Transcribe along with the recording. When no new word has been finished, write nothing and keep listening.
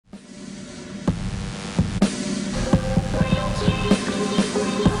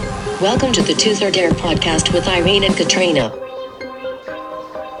Welcome to the Tooth or Dare podcast with Irene and Katrina.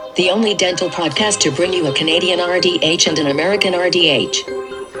 The only dental podcast to bring you a Canadian RDH and an American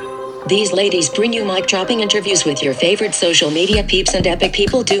RDH. These ladies bring you mic-dropping interviews with your favorite social media peeps and epic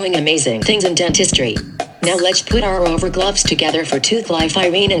people doing amazing things in dentistry. Now let's put our over gloves together for Tooth Life.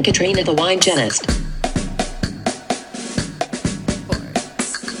 Irene and Katrina, the wine genist.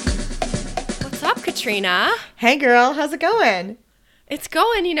 What's up, Katrina? Hey girl, how's it going? It's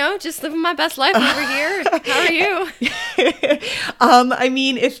going, just living my best life over here. How are you? I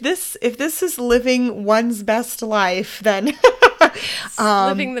mean, if this is living one's best life, then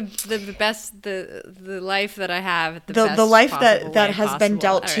living the best the life that I have at the life that has been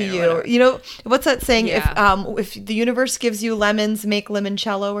dealt to you. Whatever. You know, what's that saying? Yeah. If the universe gives you lemons, make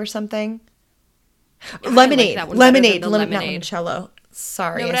limoncello or something. Yeah, Lemonade, I like that one lemonade, better than the not lemonade. limoncello.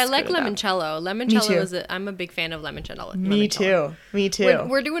 Sorry. No, but I like screwed it up. limoncello. Me Limoncello too. I'm a big fan of limoncello. Me too.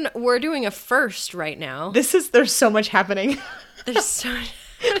 We're doing a first right now. There's so much happening. There's so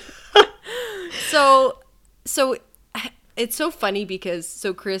it's so funny because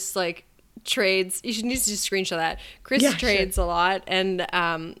Chris trades. You need to screenshot that. Chris trades a lot, and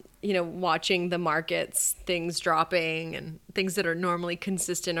watching the markets, things dropping and things that are normally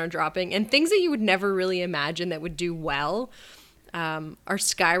consistent are dropping, and things that you would never really imagine that would do well are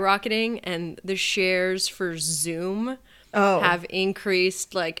skyrocketing, and the shares for Zoom have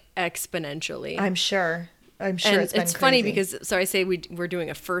increased exponentially. I'm sure And it's been funny crazy. because I say we're doing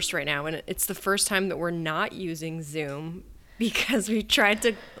a first right now, and it's the first time that we're not using Zoom because we tried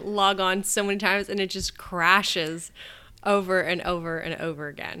to log on so many times and it just crashes over and over and over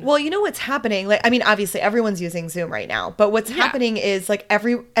again. Well, you know what's happening? Obviously everyone's using Zoom right now, but what's happening is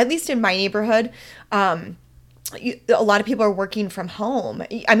at least in my neighborhood, a lot of people are working from home.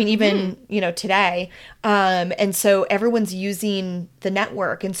 I mean, even, today. And so everyone's using the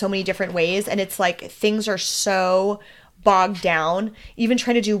network in so many different ways. And it's things are so bogged down. Even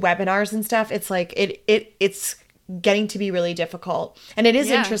trying to do webinars and stuff, it's it's getting to be really difficult. And it is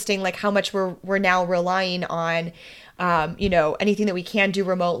interesting, how much we're now relying on anything that we can do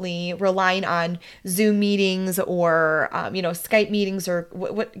remotely, relying on Zoom meetings or, Skype meetings, or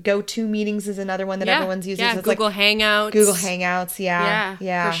what GoTo meetings is another one that everyone's using. Yeah, So it's Google Hangouts. Google Hangouts.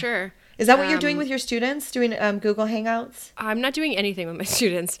 Yeah. For sure. Is that what you're doing with your students, doing Google Hangouts? I'm not doing anything with my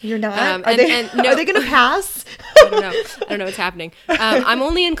students. You're not? Are they going to pass? I don't know what's happening. I'm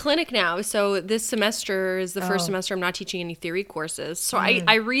only in clinic now. So this semester is the first semester I'm not teaching any theory courses. So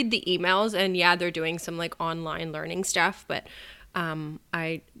I read the emails, and they're doing some online learning stuff, but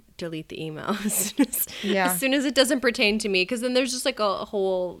I delete the emails as soon as it doesn't pertain to me, because then there's just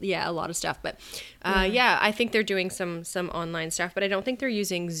a lot of stuff. But I think they're doing some online stuff, but I don't think they're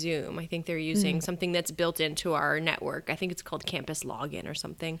using Zoom. I think they're using something that's built into our network. I think it's called Campus Login or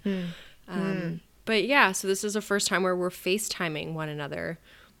something. But so this is the first time where we're FaceTiming one another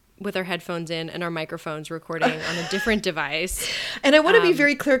with our headphones in and our microphones recording on a different device. And I want to be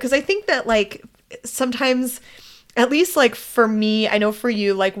very clear, because I think that sometimes, at least for me, I know for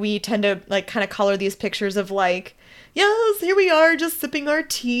you, we tend to kind of color these pictures of yes, here we are just sipping our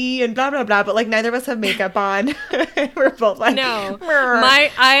tea and blah, blah, blah. But neither of us have makeup on. We're both no,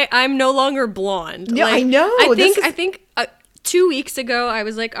 I'm no longer blonde. Yeah, I know. I think 2 weeks ago I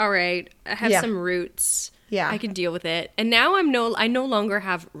was all right, I have some roots. Yeah, I can deal with it. And now I no longer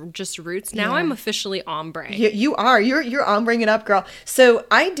have just roots. Now I'm officially ombre. You are. You're ombreing it up, girl. So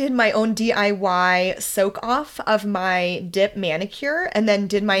I did my own DIY soak off of my dip manicure, and then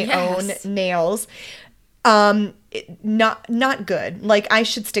did my own nails. Not good. I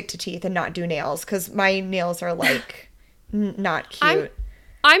should stick to teeth and not do nails, because my nails are not cute.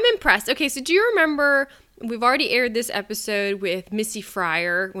 I'm impressed. Okay, so do you remember? We've already aired this episode with Missy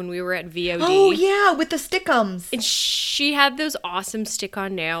Fryer when we were at VOD. Oh, yeah, with the stickums. And she had those awesome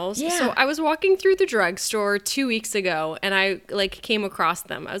stick-on nails. Yeah. So I was walking through the drugstore 2 weeks ago, and I came across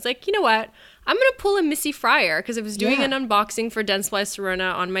them. I was like, you know what? I'm going to pull a Missy Fryer, because I was doing an unboxing for Dentsply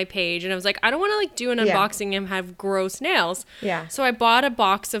Sirona on my page, and I was like, I don't want to do an unboxing and have gross nails. Yeah. So I bought a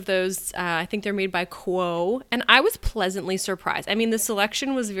box of those. I think they're made by Quo, and I was pleasantly surprised. I mean, the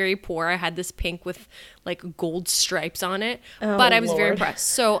selection was very poor. I had this pink with gold stripes on it, but I was very impressed.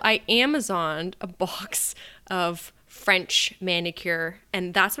 So I Amazoned a box of French manicure,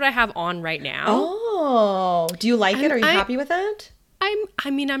 and that's what I have on right now. Oh, do you like it? Are you happy with it? I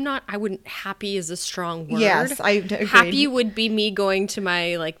wouldn't, happy is a strong word. Yes, I agree. Happy would be me going to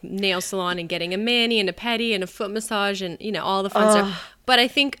my nail salon and getting a mani and a pedi and a foot massage and all the fun stuff. But I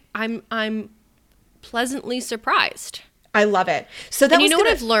think I'm pleasantly surprised. I love it. So that and what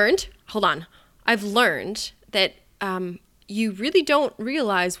I've learned? Hold on. I've learned that you really don't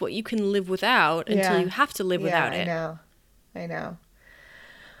realize what you can live without until you have to live without it. I know.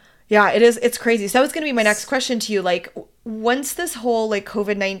 Yeah, it is. It's crazy. So that was going to be my next question to you. Like, once this whole like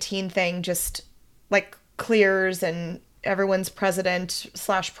COVID-19 thing just like clears and everyone's president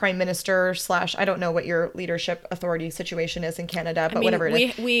 / prime minister / I don't know what your leadership authority situation is in Canada, but whatever it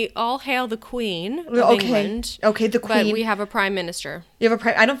is. We all hail the Queen of Okay. England. Okay, the Queen. But we have a prime minister. You have a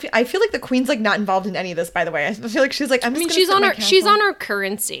prime. I feel like the Queen's like not involved in any of this. By the way, I feel like she's like. She's on our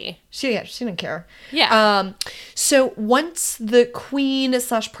currency. She didn't care. Yeah. So once the Queen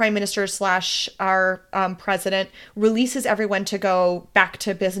 / prime minister / our president releases everyone to go back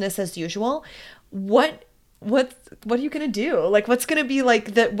to business as usual, what are you gonna do? Like, what's gonna be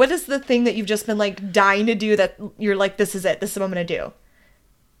like what is the thing that you've just been like dying to do that you're like, this is it, this is what I'm gonna do?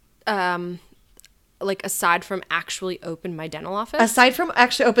 Like, aside from actually open my dental office, Aside from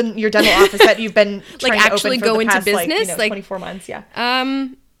actually open your dental office that you've been trying like actually to open for go the into past, business, like, 24 months, yeah.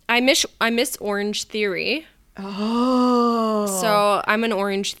 I miss Orange Theory. Oh. So I'm an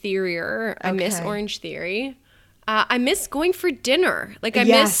Orange Theorier. I miss Okay. Orange Theory. I miss going for dinner. Like, I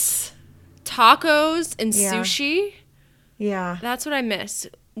Yes. miss tacos and Yeah. sushi. Yeah. That's what I miss.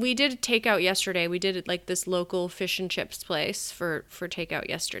 We did takeout yesterday. We did like this local fish and chips place for takeout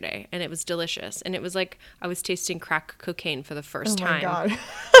yesterday, and it was delicious. And it was like I was tasting crack cocaine for the first Oh my time God.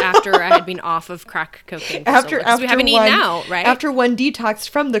 after I had been off of crack cocaine. For so long, 'cause we haven't eaten out, right? After one detoxed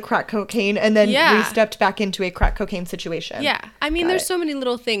from the crack cocaine and then Yeah. we stepped back into a crack cocaine situation. Yeah. I mean, Got there's it. so many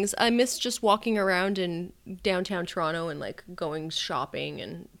little things. I miss just walking around in downtown Toronto and like going shopping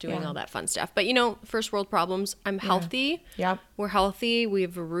and doing Yeah. all that fun stuff. But first world problems. I'm healthy. Yeah. We're healthy. We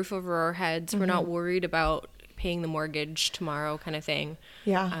have a roof over our heads. We're not worried about paying the mortgage tomorrow kind of thing.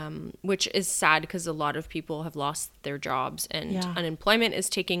 Yeah. Which is sad because a lot of people have lost their jobs and Yeah. unemployment is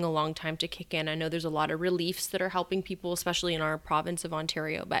taking a long time to kick in. I know there's a lot of reliefs that are helping people, especially in our province of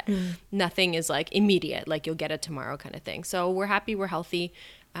Ontario, but nothing is like immediate, like you'll get it tomorrow kind of thing. So we're happy, we're healthy.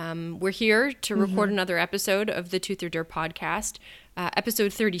 We're here to record another episode of the Tooth or Dare podcast,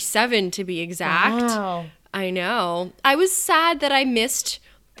 episode 37 to be exact. Wow. I know. I was sad that I missed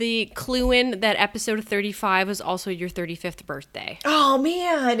the clue in that episode 35 was also your 35th birthday. Oh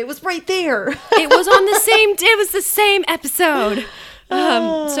man, it was right there. It was on the same episode.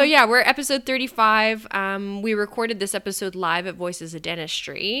 So yeah, we're at episode 35. We recorded this episode live at Voices of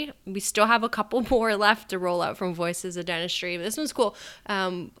Dentistry. We still have a couple more left to roll out from Voices of Dentistry. But this one's cool.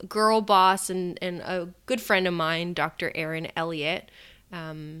 Girl boss and a good friend of mine, Dr. Erin Elliott,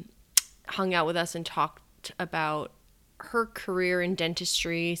 hung out with us and talked about her career in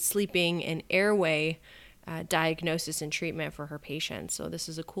dentistry, sleeping, and airway diagnosis and treatment for her patients. So this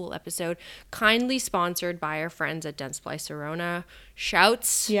is a cool episode, kindly sponsored by our friends at Dentsply Sirona.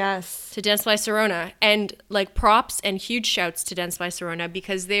 Shouts Yes. to Dentsply Sirona, and like props and huge shouts to Dentsply Sirona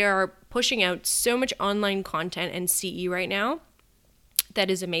because they are pushing out so much online content and CE right now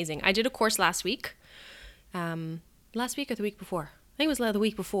that is amazing. I did a course last week or the week before. I think it was the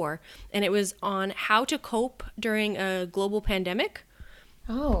week before, and it was on how to cope during a global pandemic.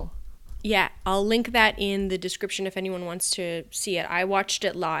 Oh. Yeah, I'll link that in the description if anyone wants to see it. I watched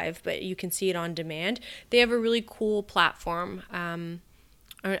it live, but you can see it on demand. They have a really cool platform.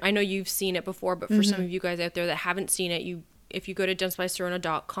 I know you've seen it before, but for some of you guys out there that haven't seen it, if you go to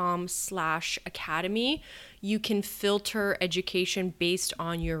dentsplyserona.com/academy, you can filter education based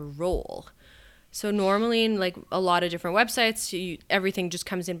on your role. So normally in like a lot of different websites, everything just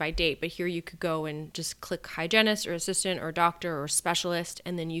comes in by date. But here you could go and just click hygienist or assistant or doctor or specialist,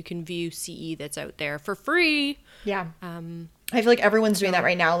 and then you can view CE that's out there for free. Yeah. I feel like everyone's doing that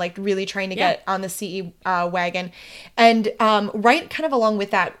right now, like really trying to get on the CE wagon. And right kind of along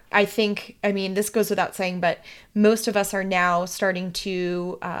with that, I mean, this goes without saying, but most of us are now starting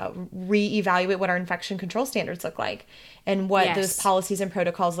to reevaluate what our infection control standards look like and what those policies and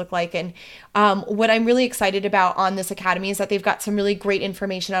protocols look like. And what I'm really excited about on this academy is that they've got some really great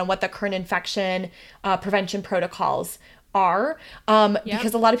information on what the current infection prevention protocols are.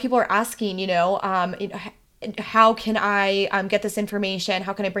 Because a lot of people are asking, how can I get this information?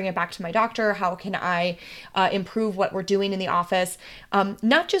 How can I bring it back to my doctor? How can I improve what we're doing in the office?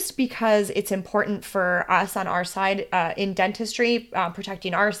 Not just because it's important for us on our side in dentistry,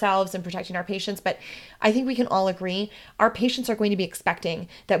 protecting ourselves and protecting our patients, but I think we can all agree our patients are going to be expecting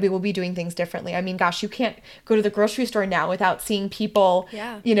that we will be doing things differently. I mean, gosh, you can't go to the grocery store now without seeing people,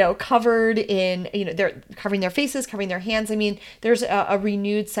 covered in, they're covering their faces, covering their hands. I mean, there's a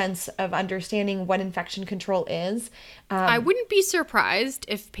renewed sense of understanding what infection control is. I wouldn't be surprised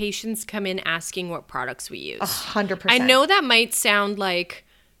if patients come in asking what products we use. 100%. I know that might sound like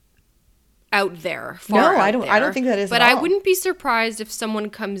out there. No, I don't think that is But at I all. wouldn't be surprised if someone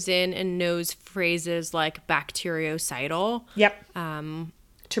comes in and knows phrases like bactericidal. Yep.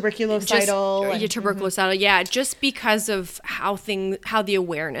 Tuberculocidal. Tuberculocidal. Yeah, just because of how the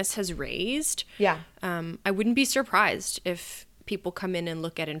awareness has raised. Yeah. I wouldn't be surprised if people come in and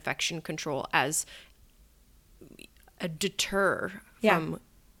look at infection control as a deter from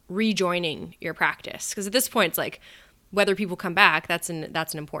rejoining your practice. Because at this point, it's like whether people come back, that's an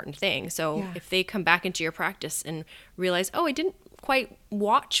important thing. So if they come back into your practice and realize, oh, I didn't quite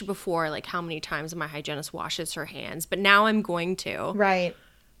watch before, like how many times my hygienist washes her hands, but now I'm going to. Right.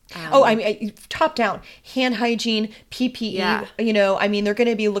 I mean, top down, hand hygiene, PPE, they're going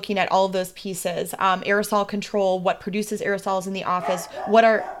to be looking at all of those pieces. Aerosol control, what produces aerosols in the office,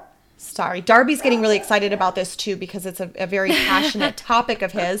 Darby's getting really excited about this too, because it's a very passionate topic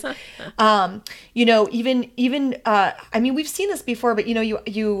of his. We've seen this before, but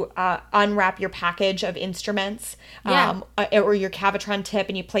you unwrap your package of instruments, or your Cavitron tip,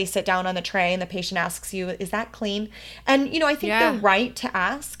 and you place it down on the tray, and the patient asks you, is that clean? And, I think they're right to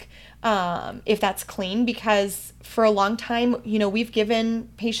ask if that's clean, because for a long time, we've given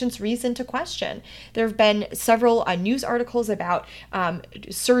patients reason to question. There have been several news articles about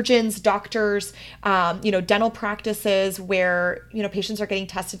surgeons, doctors, dental practices where, patients are getting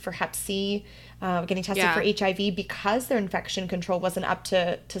tested for Hep C, getting tested for HIV because their infection control wasn't up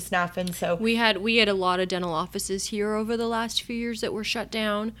to snuff. And so we had a lot of dental offices here over the last few years that were shut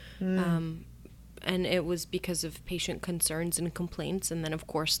down. And it was because of patient concerns and complaints. And then, of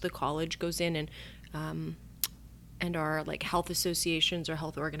course, the college goes in and our like health associations or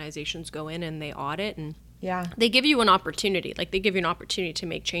health organizations go in and they audit, and they give you an opportunity. Like, they give you an opportunity to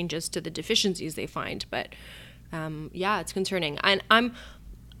make changes to the deficiencies they find. But it's concerning. And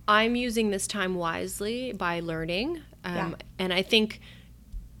I'm using this time wisely by learning. And I think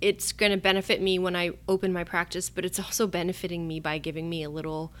it's going to benefit me when I open my practice, but it's also benefiting me by giving me a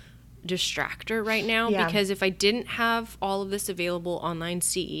little distractor right now, because if I didn't have all of this available online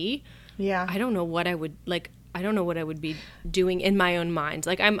CE, I don't know what I would be doing in my own mind.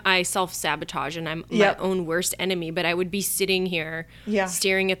 Like, I self-sabotage and I'm my own worst enemy, but I would be sitting here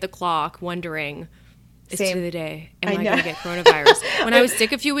staring at the clock wondering, it's the other day, am I going to get coronavirus? When I was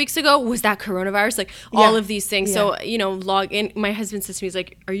sick a few weeks ago, was that coronavirus? Like, all of these things. So, log in. My husband says to me, he's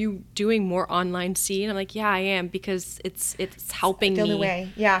like, are you doing more online C? And I'm like, yeah, I am, because it's helping me. The only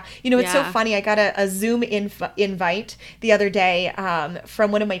way. Yeah. It's so funny. I got a Zoom invite the other day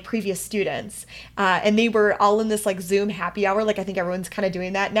from one of my previous students. And they were all in this like Zoom happy hour. Like, I think everyone's kind of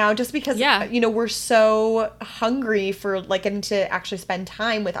doing that now, just because, we're so hungry for like getting to actually spend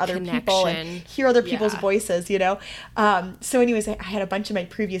time with other people and hear other people's voices, so anyways, I had a bunch of my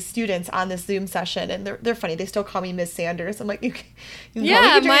previous students on this Zoom session, and they're funny. They still call me Miss Sanders. I'm like, you can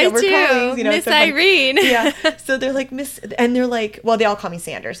call me mine too, colleagues, Miss Irene. So they're like, Miss, and they're like, well, they all call me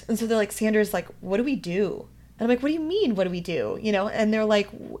Sanders, and so they're like, Sanders, like, what do we do? And I'm like, what do you mean, what do we do? And they're like,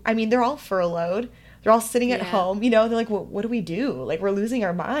 I mean, they're all furloughed. They're all sitting at home, they're like, well, what do we do? Like, we're losing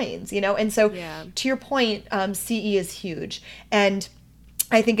our minds, and so to your point, CE is huge. And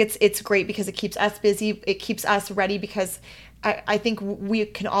I think it's great because it keeps us busy. It keeps us ready, because I think we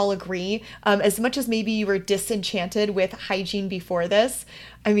can all agree, as much as maybe you were disenchanted with hygiene before this,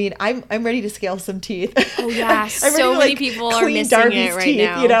 I mean, I'm ready to scale some teeth. Oh yeah, so many people are missing Darby's it right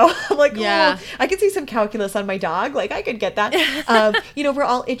teeth, now. I'm like, oh, I could see some calculus on my dog. Like, I could get that. We're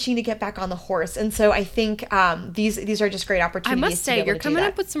all itching to get back on the horse, and so I think these are just great opportunities. I must say, you're coming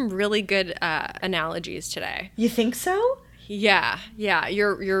up with some really good analogies today. You think so? Yeah.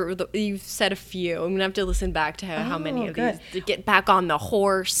 You've said a few. I'm gonna have to listen back to how many of these to get back on the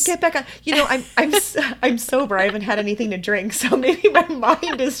horse. Get back on. I'm sober. I haven't had anything to drink, so maybe my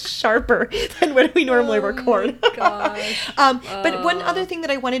mind is sharper than when we normally record. Gosh. But one other thing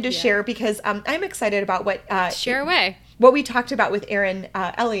that I wanted to share, because I'm excited about what share away what we talked about with Erin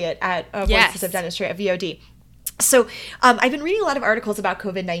Elliott at Voices of Dentistry at VOD. So I've been reading a lot of articles about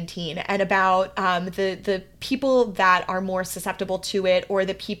COVID-19 and about the people that are more susceptible to it, or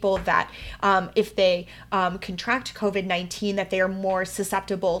the people that if they contract COVID-19, that they are more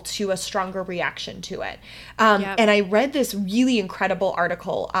susceptible to a stronger reaction to it. And I read this really incredible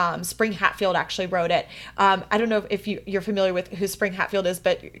article. Spring Hatfield actually wrote it. I don't know if you're familiar with who Spring Hatfield is,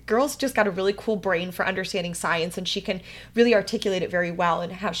 but girl's just got a really cool brain for understanding science, and she can really articulate it very well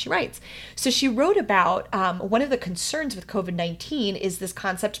in how she writes. So she wrote about one of the concerns with COVID-19 is this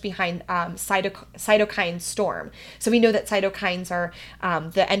concept behind cytokine storm. So we know that cytokines are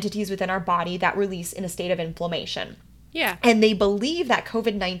the entities within our body that release in a state of inflammation. Yeah. And they believe that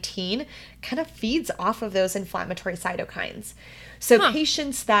COVID-19 kind of feeds off of those inflammatory cytokines. So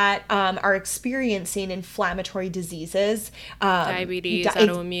patients that are experiencing inflammatory diseases, diabetes,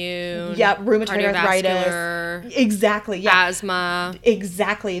 autoimmune, rheumatoid arthritis, exactly, asthma,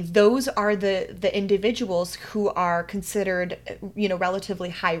 exactly. Those are the individuals who are considered, relatively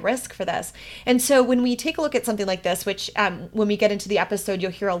high risk for this. And so when we take a look at something like this, which when we get into the episode,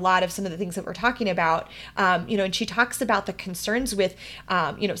 you'll hear a lot of some of the things that we're talking about. And she talks about the concerns with,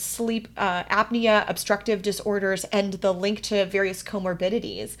 sleep apnea, obstructive disorders, and the link to various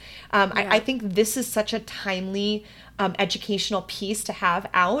comorbidities. I think this is such a timely educational piece to have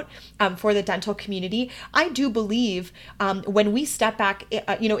out for the dental community. I do believe when we step back,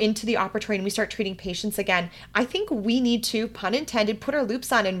 into the operatory and we start treating patients again, I think we need to, pun intended, put our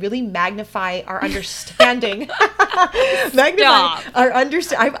loops on and really magnify our understanding. I'm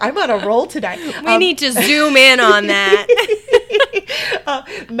on a roll today. We need to zoom in on that.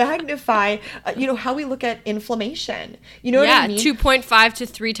 Magnify, how we look at inflammation. You know what I mean? 2.5 to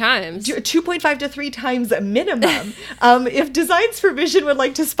 3 times. 2.5 to 3 times minimum. If Designs for Vision would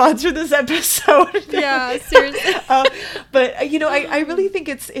like to sponsor this episode. Yeah, seriously. But, I really think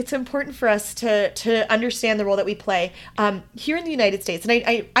it's important for us to understand the role that we play here in the United States.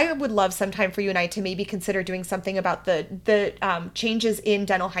 And I would love sometime for you and I to maybe consider doing something about the changes in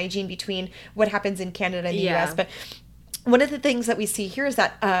dental hygiene between what happens in Canada and the US. But one of the things that we see here is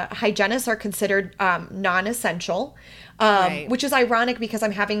that hygienists are considered non-essential, which is ironic because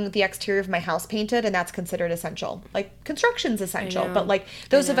I'm having the exterior of my house painted and that's considered essential. Like construction's essential, but like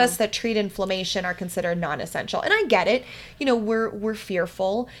those of us that treat inflammation are considered non-essential. And I get it. We're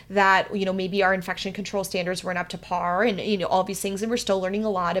fearful that, maybe our infection control standards weren't up to par and, all these things. And we're still learning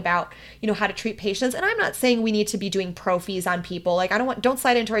a lot about, how to treat patients. And I'm not saying we need to be doing prophies on people. Like don't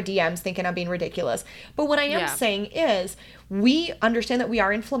slide into our DMs thinking I'm being ridiculous. But what I am saying is, we understand that we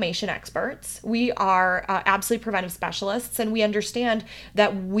are inflammation experts. We are absolutely preventive specialists, and we understand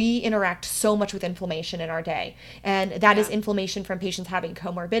that we interact so much with inflammation in our day. And that is inflammation from patients having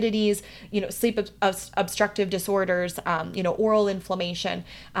comorbidities, sleep obstructive disorders, oral inflammation.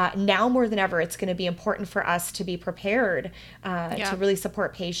 Now more than ever, it's going to be important for us to be prepared to really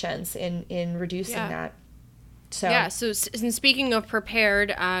support patients in reducing that. So Speaking of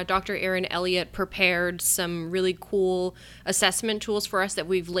prepared, Dr. Erin Elliott prepared some really cool assessment tools for us that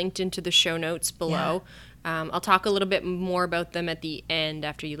we've linked into the show notes below. I'll talk a little bit more about them at the end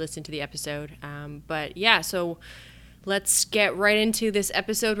after you listen to the episode. So let's get right into this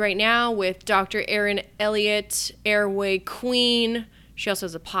episode right now with Dr. Erin Elliott, Airway Queen. She also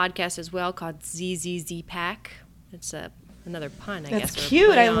has a podcast as well called ZZZ Pack. It's another pun, I guess. That's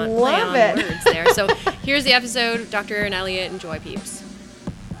cute. I love it. Words there. So here's the episode. Dr. Erin Elliott. Enjoy, peeps.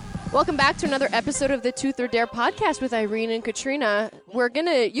 Welcome back to another episode of the Truth or Dare podcast with Irene and Katrina.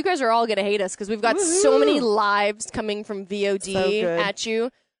 You guys are all going to hate us because we've got so many lives coming from VOD at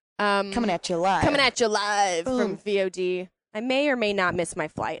you. Coming at you live. From VOD. I may or may not miss my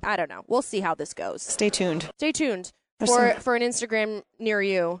flight. I don't know. We'll see how this goes. Stay tuned for an Instagram near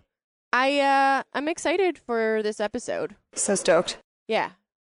you. I'm excited for this episode. So stoked. Yeah.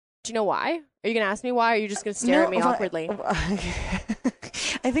 Do you know why? Are you going to ask me why, or are you just going to stare at me awkwardly?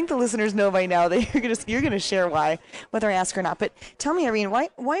 I think the listeners know by now that you're going to share why, whether I ask or not. But tell me, Irene, why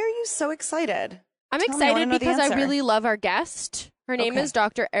are you so excited? I'm excited because I really love our guest. Her name is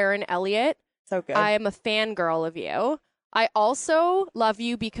Dr. Erin Elliott. So good. I am a fangirl of you. I also love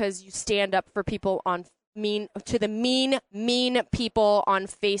you because you stand up for people mean people on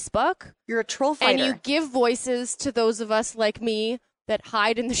Facebook. You're a troll fighter. And you give voices to those of us like me that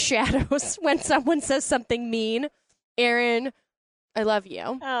hide in the shadows when someone says something mean. Erin, I love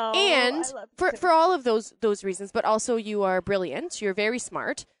you. Oh, and for all of those reasons, but also you are brilliant. You're very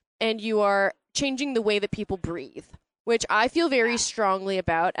smart, and you are changing the way that people breathe, which I feel very strongly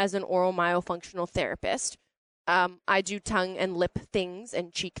about as an oral myofunctional therapist. I do tongue and lip things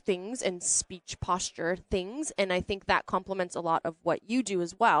and cheek things and speech posture things, and I think that complements a lot of what you do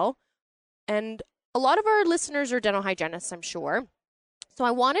as well. And a lot of our listeners are dental hygienists, I'm sure. So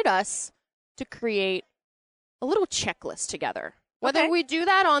I wanted us to create a little checklist together. Whether we do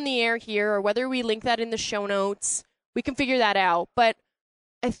that on the air here or whether we link that in the show notes, we can figure that out. But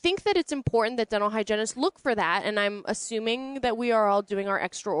I think that it's important that dental hygienists look for that, and I'm assuming that we are all doing our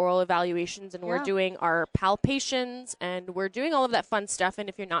extra-oral evaluations, and we're doing our palpations, and we're doing all of that fun stuff, and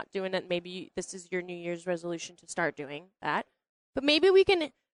if you're not doing it, maybe this is your New Year's resolution to start doing that. But maybe we can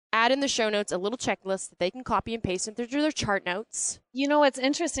add in the show notes a little checklist that they can copy and paste into their chart notes. You know what's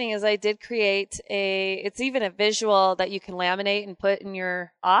interesting is I did create it's even a visual that you can laminate and put in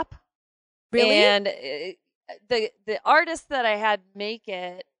your op. Really? And the artist that I had make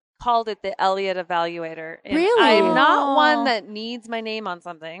it called it the Elliott Evaluator. And Really? I'm not one that needs my name on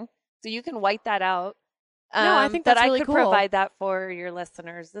something, so you can white that out. No, I think but that's really I could cool. provide that for your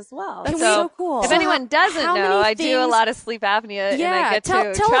listeners as well. That's so so cool. If So anyone doesn't how know, many I do a things- lot of sleep apnea, and I get tell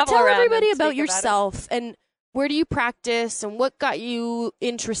to travel around everybody and about speak yourself and where do you practice and what got you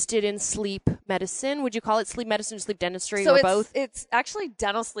interested in sleep medicine? Would you call it sleep medicine or sleep dentistry So or it's, both? it's actually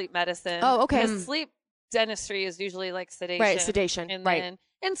dental sleep medicine. Oh, okay. Because sleep dentistry is usually like sedation. Right, sedation, And right.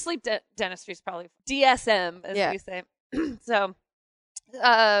 and sleep dentistry is probably DSM, as Yeah. we say. So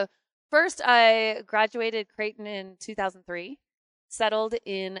first I graduated Creighton in 2003, settled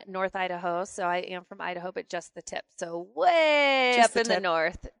in North Idaho. So I am from Idaho, but just the tip. So way Just up the in the tip.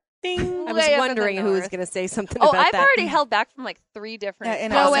 north. Ding. I way was up in the wondering who was north. going to say something Oh, about I've that. already held back from like 3 different. Yeah,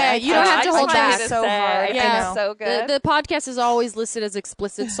 and No I was way. like, You don't have to I hold just back. wanted to So say, hard. I Yeah. know. so good. The podcast is always listed as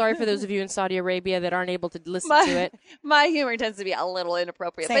explicit. Sorry for those of you in Saudi Arabia that aren't able to listen to it. My humor tends to be a little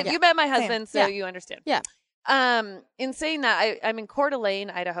inappropriate, Same. but you met my Same. husband, so Yeah. you understand. Yeah. In saying that, I'm in Coeur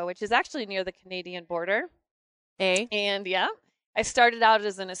d'Alene, Idaho, which is actually near the Canadian border. And yeah, I started out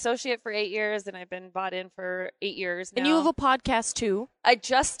as an associate for 8 years, and I've been bought in for 8 years now. And you have a podcast too. I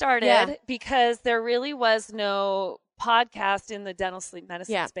just started Yeah. because there really was no podcast in the dental sleep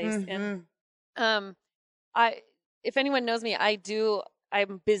medicine Yeah. space, Mhm. and if anyone knows me,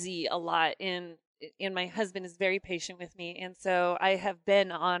 I'm busy a lot, and my husband is very patient with me, and so I have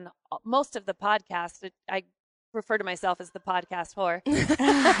been on most of the podcasts. I refer to myself as the podcast whore,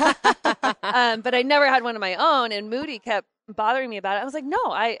 but I never had one of my own. And Moody kept bothering me about it. I was like, no,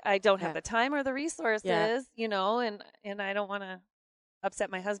 I don't have Yeah. the time or the resources, and I don't want to upset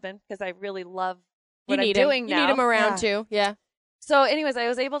my husband because I really love what I'm doing You now. need him around too. Yeah. So, anyways, I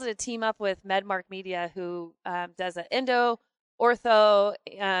was able to team up with MedMark Media, who does an endo, ortho,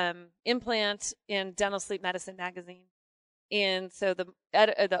 implant, and dental sleep medicine magazine. And so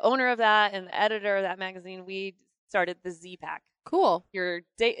the owner of that and the editor of that magazine, we started the Z-Pack. Cool.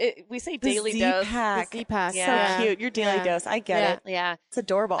 We say The daily dose. Z-Pack. The Z-Pack. Yeah. So cute. Your daily Yeah. dose. I get Yeah. it. Yeah. It's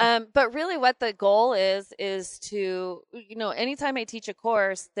adorable. But really what the goal is to, anytime I teach a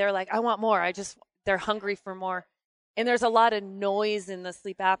course, they're like, I want more. They're hungry for more. And there's a lot of noise in the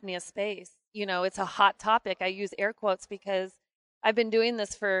sleep apnea space. It's a hot topic. I use air quotes because I've been doing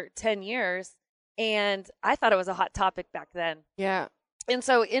this for 10 years and I thought it was a hot topic back then. Yeah. And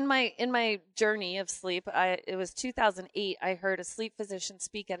so in my journey of sleep, it was 2008. I heard a sleep physician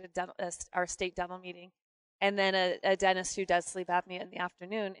speak at our state dental meeting, and then a dentist who does sleep apnea in the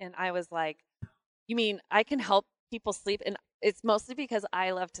afternoon. And I was like, "You mean I can help people sleep?" And it's mostly because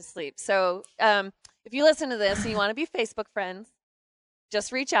I love to sleep. So if you listen to this and you want to be Facebook friends,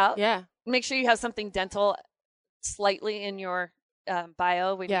 just reach out. Yeah. Make sure you have something dental slightly in your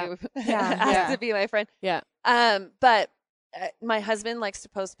bio when Yeah. you Yeah. ask Yeah. to be my friend. Yeah. But my husband likes to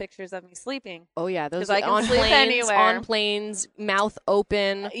post pictures of me sleeping. Oh yeah. Those 'Cause I can on sleep planes, anywhere. on planes, mouth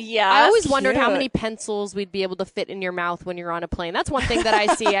open. Yeah, I always wondered how cute. many pencils we'd be able to fit in your mouth when you're on a plane. That's one thing that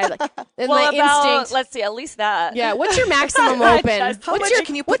I see. In well, my about instinct. let's see, at least that. Yeah. What's your maximum Not open? just- How What's much your,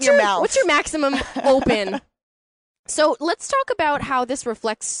 can you put what's in your your mouth? What's your maximum open? So let's talk about how this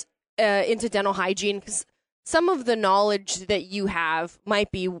reflects into dental hygiene, because some of the knowledge that you have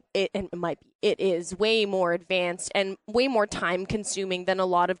it is way more advanced and way more time consuming than a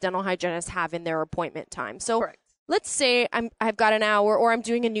lot of dental hygienists have in their appointment time. So Correct. let's say I've got an hour, or I'm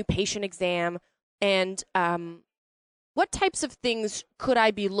doing a new patient exam, and what types of things could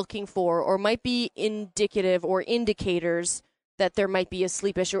I be looking for, or might be indicative or indicators that there might be a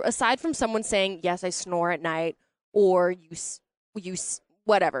sleep issue, aside from someone saying, yes, I snore at night, or you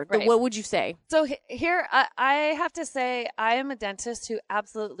whatever. Right. What would you say? So here, I have to say, I am a dentist who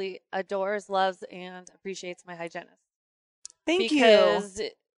absolutely adores, loves, and appreciates my hygienist. Thank you. Because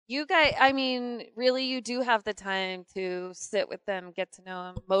you guys, I mean, really, you do have the time to sit with them, get to know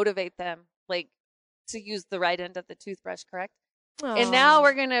them, motivate them, like to use the right end of the toothbrush, correct? And now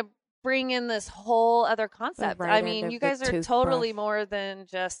we're gonna bring in this whole other concept. right I end mean, of you the guys are toothbrush. totally more than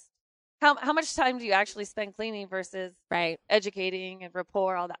just how much time do you actually spend cleaning versus right. educating and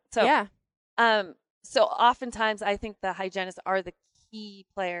rapport, all that. So Yeah. so oftentimes I think the hygienists are the key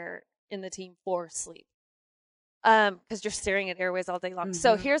player in the team for sleep. Because you're staring at airways all day long.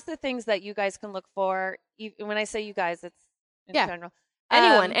 So Mhm. here's the things that you guys can look for. When I say you guys, it's in Yeah. general.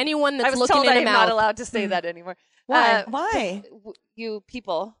 Anyone I that's was looking told in I a am mouth. not allowed to say that anymore. Why? Uh, Why? You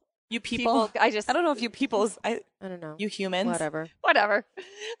people. You people? I I don't know if you people's. I don't know. You humans. Whatever. whatever.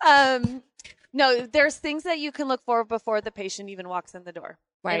 No, there's things that you can look for before the patient even walks in the door.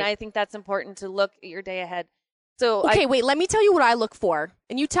 Right. And I think that's important to look at your day ahead. So Okay, wait, let me tell you what I look for,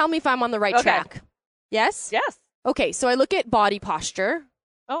 and you tell me if I'm on the right Okay. track. Yes? yes. Okay, so I look at body posture.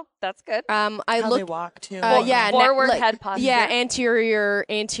 Oh, that's good. I How they look. walk too. Forward head posture. Yeah,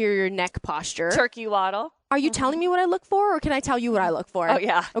 anterior neck posture. Turkey waddle. Are you telling me what I look for, or can I tell you what I look for? Oh,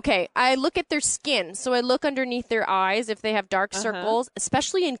 yeah. Okay, I look at their skin. So I look underneath their eyes if they have dark circles,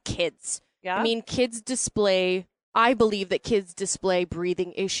 especially in kids. Yeah. I mean, I believe that kids display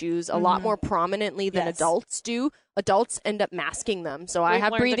breathing issues a lot more prominently than Yes. adults do. Adults end up masking them. So I We've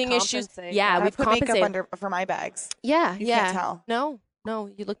have learned to breathing issues. compensate. Yeah, I we've put compensated. makeup under for my bags. Yeah, You yeah. can't tell. No,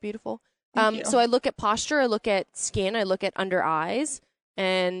 you look beautiful. Thank you. So I look at posture, I look at skin, I look at under eyes,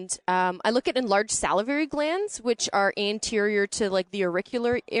 and I look at enlarged salivary glands, which are anterior to like the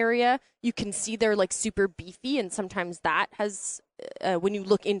auricular area. You can see they're like super beefy, and sometimes that has, when you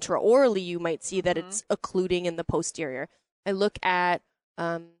look intraorally, you might see that it's occluding in the posterior. I look at,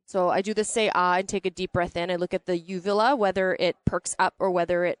 so I do the say ah and take a deep breath in. I look at the uvula, whether it perks up or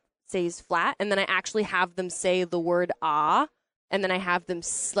whether it stays flat, and then I actually have them say the word ah. And then I have them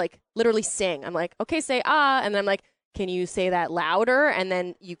like literally sing. I'm like, okay, say ah. And then I'm like, can you say that louder? And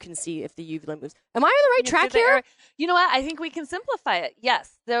then you can see if the uvula moves. Am I on the right track here? You know what? I think we can simplify it.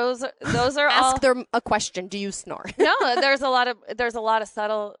 Yes, those are all. Ask them a question. Do you snore? No, there's a lot of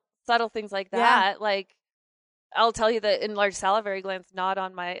subtle things like that. Like, I'll tell you that enlarged salivary glands not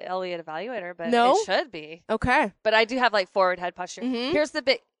on my Elliott evaluator, but No? it should be. Okay. But I do have like forward head posture. Mhm. Here's the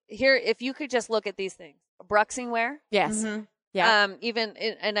bit. Here, if you could just look at these things, bruxing wear. Yes. Yeah.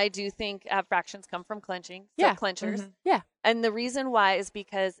 And I do think abfractions come from clenching. So Yeah. clenchers. Yeah. And the reason why is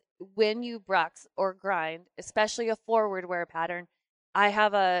because when you brux or grind, especially a forward wear pattern, I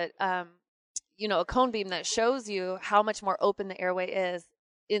have a cone beam that shows you how much more open the airway is.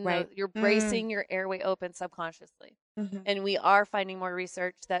 You're bracing your airway open subconsciously. And we are finding more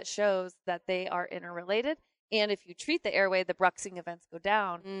research that shows that they are interrelated. And if you treat the airway, the bruxing events go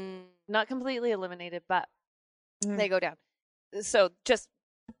down. Not completely eliminated, but they go down. So just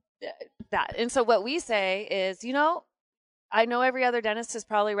that. And so what we say is, I know every other dentist has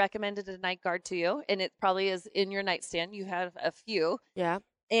probably recommended a night guard to you, and it probably is in your nightstand. You have a few. Yeah.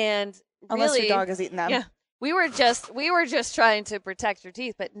 And Unless really, your dog has eaten them. yeah, we were just trying to protect your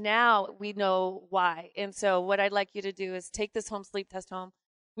teeth, but now we know why. And so what I'd like you to do is take this home sleep test home.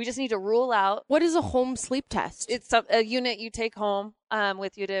 We just need to rule out. What is a home sleep test? It's a unit you take home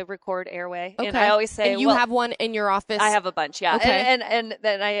with you to record airway. Okay. And I always say, and you have one in your office? I have a bunch, yeah. Okay. And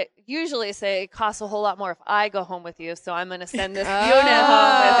then I usually say it costs a whole lot more if I go home with you, so I'm going to send this unit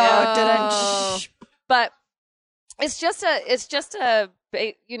home with you. But it's just a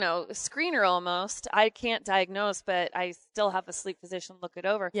screener almost. I can't diagnose, but I still have a sleep physician look it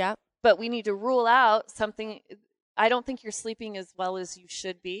over. Yeah. But we need to rule out something. I don't think you're sleeping as well as you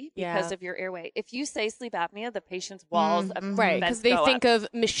should be because of your airway. If you say sleep apnea, the patient's walls Right, because they think of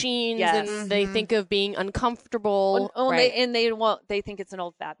machines and they think of being uncomfortable. Right. They think it's an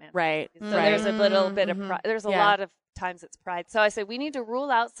old fat man. Right. So there's a little bit of pride. There's a lot of times it's pride. So I say we need to rule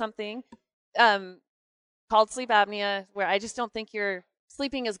out something called sleep apnea, where I just don't think you're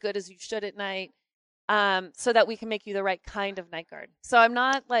sleeping as good as you should at night, so that we can make you the right kind of night guard. So I'm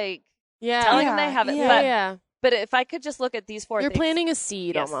not like telling them they have it, but if I could just look at these four You're things. planting a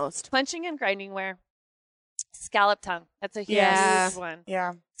seed almost. Clenching and grinding wear. Scallop tongue. That's a huge one.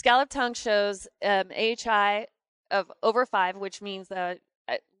 Yeah. Scallop tongue shows AHI of over 5, which means at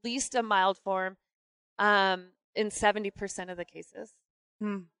least a mild form in 70% of the cases.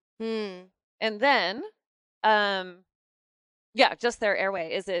 And then, just their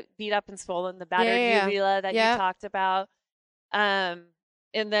airway. Is it beat up and swollen? The battered uvula that you talked about. And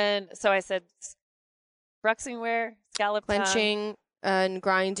then, so I said bruxing wear, scallop clenching and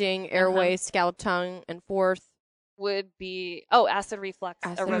grinding, airway, scallop tongue, and fourth would be acid reflux,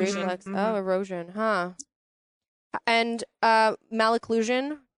 erosion. Erosion, huh? And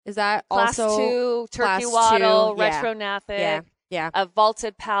malocclusion, is that Class also 2, turkey class waddle, 2? retrognathic, a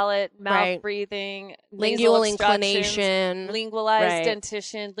vaulted palate, mouth breathing, lingual nasal inclination, lingualized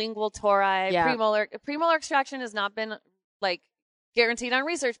dentition, lingual tori, premolar. Premolar extraction has not been guaranteed on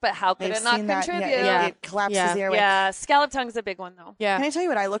research, but how could it not contribute? It collapses the airway. Yeah, scallop tongue is a big one though. Yeah. Can I tell you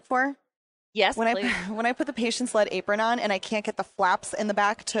what I look for? Yes, when I put the patient's lead apron on and I can't get the flaps in the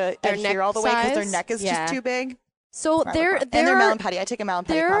back to adhere all the way because their neck is just too big. So they're Malampati. I take a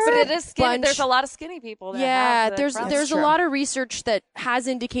Malampati class. But it is skinny. There's a lot of skinny people. That have there's a lot of research that has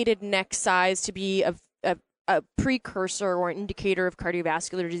indicated neck size to be a precursor or indicator of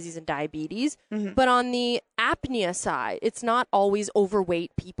cardiovascular disease and diabetes. But on the apnea side, it's not always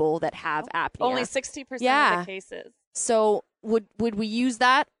overweight people that have apnea. Only 60% of the cases. So would we use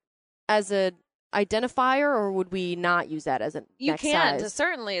that as a identifier, or would we not use that as a You next can. size?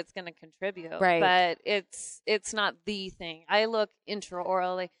 Certainly it's going to contribute. Right. But it's not the thing. I look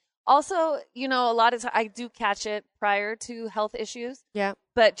intraorally. Also, you know, a lot of times I do catch it prior to health issues. Yeah.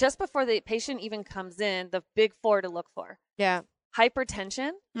 But just before the patient even comes in, the big 4 to look for: Yeah.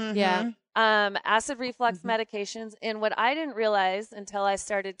 hypertension, Yeah. acid reflux medications. And what I didn't realize until I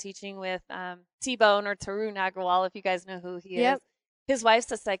started teaching with T-Bone, or Tarun Agrawal, if you guys know who he Yep. is. His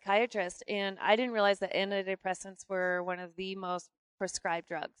wife's a psychiatrist, and I didn't realize that antidepressants were one of the most prescribed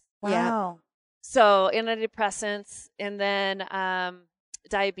drugs. Wow. So antidepressants, and then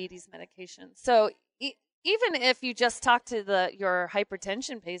diabetes medication. So even if you just talk to your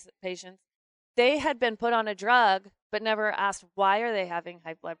hypertension patients, they had been put on a drug but never asked, why are they having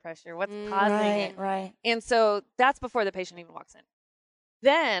high blood pressure? What's causing it? Right. And so that's before the patient even walks in.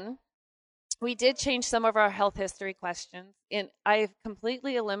 Then we did change some of our health history questions, and I've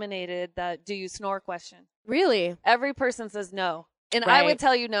completely eliminated the "do you snore" question. Really? Every person says no. And I Right. would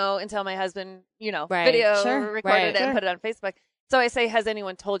tell you no until my husband, Right. video Sure. recorded Right. it and put it on Facebook. So I say, has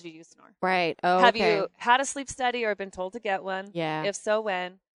anyone told you snore? Right. Oh, Have okay. you had a sleep study or been told to get one? Yeah. If so,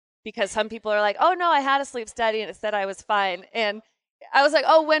 when? Because some people are like, oh, no, I had a sleep study and it said I was fine. And I was like,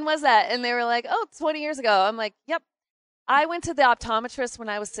 oh, when was that? And they were like, oh, 20 years ago. I'm like, yep. I went to the optometrist when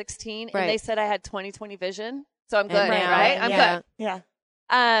I was 16 Right. and they said I had 20/20 vision. So I'm good, And now- right? I'm yeah. good. Yeah.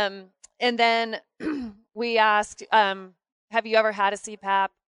 And then we asked, have you ever had a CPAP,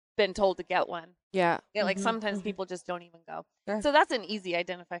 been told to get one? Yeah. You know, like Mhm, sometimes mhm. people just don't even go. Sure. So that's an easy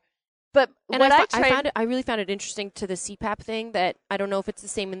identifier. But And what I, I tried, found it, I really found it interesting to the CPAP thing that I don't know if it's the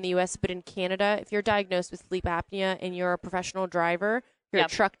same in the U.S., but in Canada, if you're diagnosed with sleep apnea and you're a professional driver, you're Yep.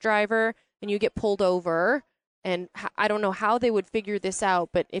 a truck driver, and you get pulled over, and I don't know how they would figure this out,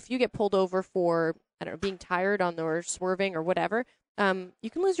 but if you get pulled over for, I don't know, being tired on the or swerving or whatever, you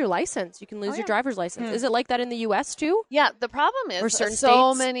can lose your license. You can lose your driver's license. Is it like that in the U.S. too? yeah, the problem Or is certain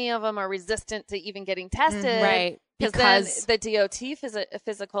so states? many of them are resistant to even getting tested. Right. Because then the DOT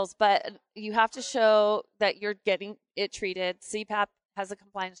physicals, but you have to show that you're getting it treated. CPAP has a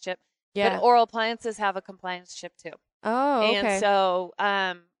compliance chip, Yeah. but oral appliances have a compliance chip too. Oh, okay. And so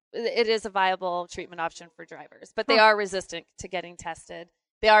it is a viable treatment option for drivers, but they are resistant to getting tested.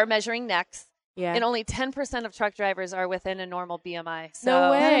 They are measuring necks, yeah. and only 10% of truck drivers are within a normal BMI. So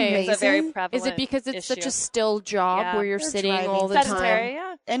No way. it's a very Amazing. prevalent Is it because it's such issue. a still job Yeah. where you're They're sitting driving all the sedentary? time?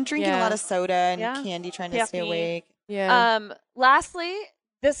 Yeah. And drinking a Yeah. lot of soda and Yeah. candy, trying to stay Caffeine. awake. Yeah. Lastly,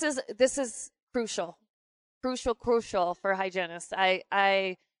 this is crucial for hygienists.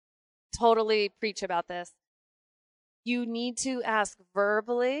 I totally preach about this. You need to ask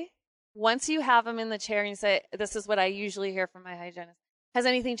verbally once you have them in the chair and you say, "This is what I usually hear from my hygienist. Has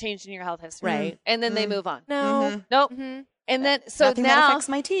anything changed in your health history?" Right. And then they move on. No. Nope. Mhm. And then so Nothing that now affects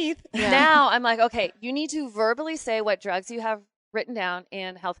my teeth. now I'm like, okay, you need to verbally say what drugs you have written down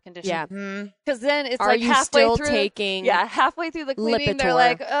and health condition. Yeah. Because then it's Are like you halfway still through. taking Yeah, halfway through the cleaning, they're Lipitor?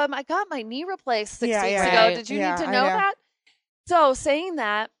 like, I got my knee replaced 6 Yeah, weeks yeah. ago. Right. Did you Yeah, need to I know know. that? So saying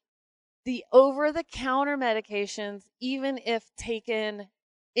that, the over-the-counter medications, even if taken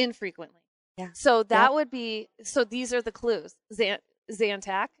infrequently. Yeah. So that Yep. would be, so these are the clues.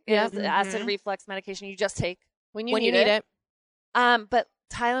 Zantac Yep. is the acid Mhm. reflux medication you just take when you when need you need it. But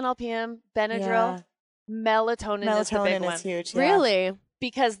Tylenol PM, Benadryl, Yeah. melatonin is the big Melatonin one. is huge. Yeah. Really?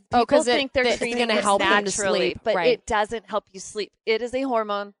 Because Oh, people 'cause think they're it's treating gonna it help them to naturally, sleep, but right. it doesn't help you sleep. It is a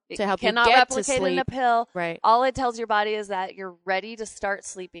hormone. It To help you cannot get to replicate in a sleep. pill. Right. All it tells your body is that you're ready to start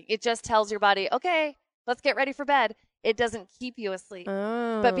sleeping. It just tells your body, okay, let's get ready for bed. It doesn't keep you asleep.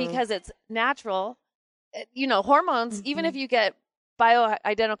 Oh. But because it's natural, hormones, even Mm-hmm. if you get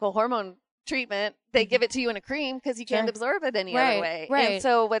bioidentical hormone treatment, they give it to you in a cream because you can't Sure. absorb it any Right, other way. right. And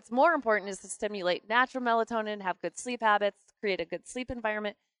so what's more important is to stimulate natural melatonin, have good sleep habits, create a good sleep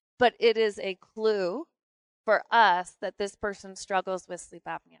environment. But it is a clue for us that this person struggles with sleep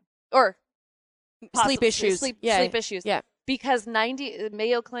apnea or sleep possibly issues. Sleep issues. Yeah. Because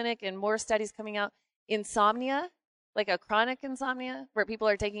Mayo Clinic and more studies coming out, insomnia, like a chronic insomnia where people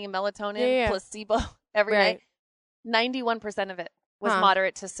are taking a melatonin Yeah. placebo every Right. night, 91% of it was Huh.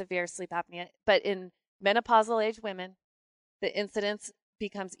 moderate to severe sleep apnea. But in menopausal age women, the incidence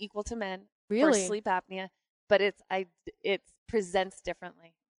becomes equal to men Really? for sleep apnea, but it presents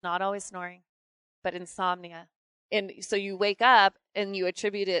differently. Not always snoring, but insomnia. And so you wake up and you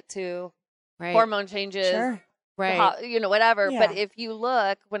attribute it to Right. hormone changes, Sure. Right. whatever. But Yeah. if you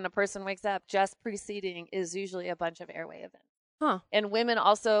look, when a person wakes up, just preceding is usually a bunch of airway events. Huh. And women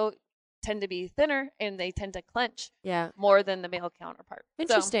also tend to be thinner and they tend to clench Yeah. more than the male counterpart. So,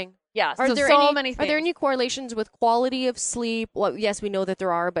 Interesting. yeah. Are so there so any, many Are things. there any correlations with quality of sleep? Well, yes, we know that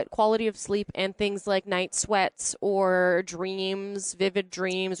there are, but quality of sleep and things like night sweats or dreams, vivid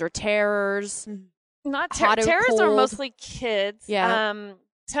dreams or terrors? Not hot or terrors are cold? mostly kids. Yeah.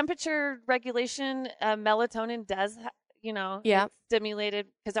 Temperature regulation, melatonin does, Yeah. it's stimulated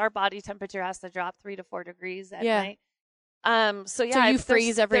because our body temperature has to drop 3 to 4 degrees at Yeah. night. So yeah, So you there's-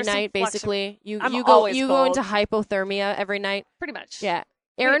 freeze every there's some night, fluctu- basically. I'm You always go into cold. hypothermia every night. Pretty much. Yeah.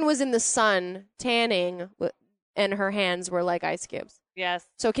 Erin was in the sun tanning, and her hands were like ice cubes. Yes.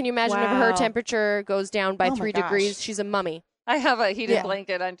 So can you imagine if her Wow. temperature goes down by Oh my 3 gosh. degrees? She's a mummy. I have a heated Yeah.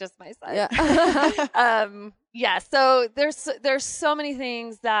 blanket on just my side. Yeah. Yeah. So there's so many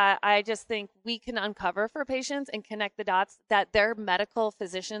things that I just think we can uncover for patients and connect the dots that their medical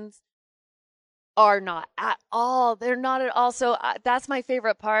physicians are not at all. They're not at all. So that's my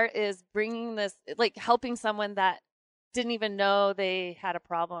favorite part is bringing this, like helping someone that didn't even know they had a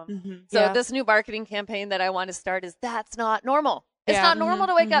problem. So Yeah. this new marketing campaign that I want to start is that's not normal. It's Yeah. not normal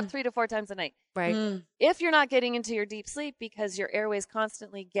to wake up 3 to 4 times a night. Right. If you're not getting into your deep sleep because your airway's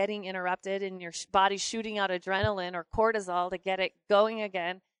constantly getting interrupted and your body shooting out adrenaline or cortisol to get it going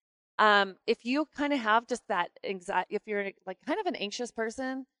again, if you kind of have just that anxiety, if you're like kind of an anxious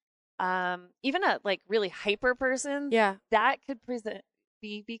person, even a like really hyper person, Yeah. that could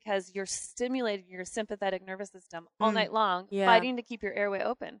be because you're stimulating your sympathetic nervous system all night long, Yeah. fighting to keep your airway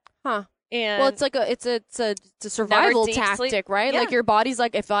open. Huh. And Well, it's like it's a survival deep tactic, sleep. right? Yeah. Like your body's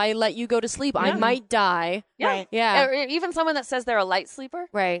like, if I let you go to sleep, I Yeah. might die. yeah. Right. Yeah. Or even someone that says they're a light sleeper,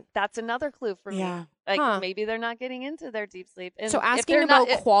 Right. that's another clue for Yeah. me. Like Huh. maybe they're not getting into their deep sleep. And So if asking they're about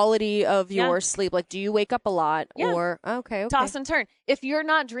not, quality of Yeah. your sleep, like do you wake up a lot Yeah. or okay. toss and turn. If you're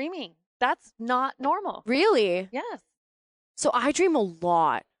not dreaming, that's not normal. Really? Yes. So I dream a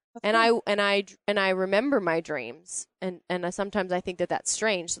lot. That's And good. I remember my dreams, and sometimes I think that that's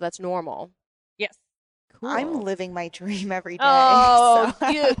strange. So that's normal. Yes. Cool. I'm living my dream every day. Oh, so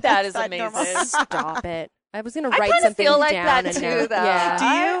that that's is not amazing. normal. Stop it. I was gonna I write kind of something feel like down that and too, now- though. Yeah. Do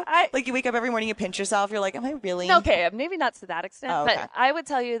you? I- Like you wake up every morning, you pinch yourself. You're like, am I really? Okay, maybe not to that extent, Oh, okay. but I would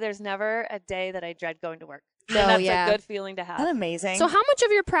tell you there's never a day that I dread going to work. No, and that's yeah. a good feeling to Isn't that have. amazing? So how much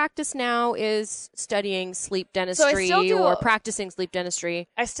of your practice now is studying sleep dentistry still do- or practicing sleep dentistry?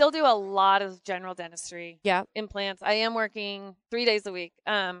 I still do a lot of general dentistry. Yeah. Implants. I am working 3 days a week.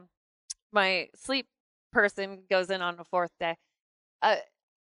 My sleep person goes in on the 4th day.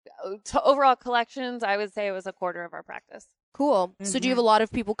 To overall collections, I would say it was a quarter of our practice. Cool. So do you have a lot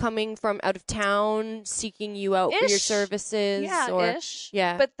of people coming from out of town seeking you out for your Ish. services? Yeah, or, ish.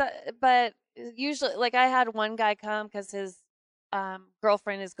 Yeah. But usually, like I had one guy come because his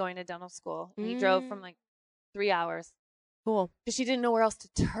girlfriend is going to dental school, and he drove from like 3 hours Cool. because she didn't know where else to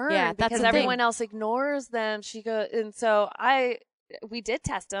turn. Yeah, that's because the everyone thing. else ignores them. She go, and so we did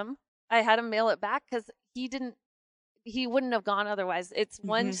test him. I had him mail it back because he wouldn't have gone otherwise. It's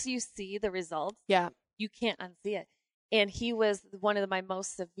once you see the results, Yeah. you can't unsee it. And he was one of my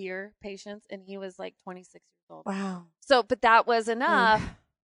most severe patients, and he was like 26 years old. wow. So, but that was enough.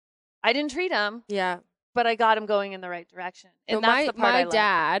 I didn't treat him, Yeah. but I got him going in the right direction. And So that's the part I my like.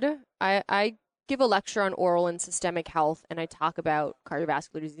 dad, I give a lecture on oral and systemic health, and I talk about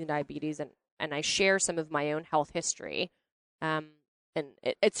cardiovascular disease and diabetes, and I share some of my own health history. And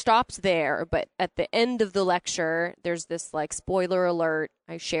it stops there, but at the end of the lecture, there's this like spoiler alert.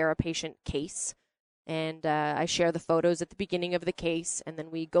 I share a patient case, and I share the photos at the beginning of the case, and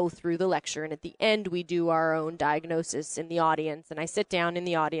then we go through the lecture, and at the end we do our own diagnosis in the audience, and I sit down in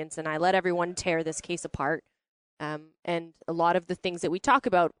the audience and I let everyone tear this case apart. And a lot of the things that we talk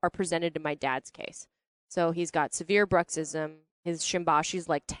about are presented in my dad's case. So he's got severe bruxism. His Shimbashi's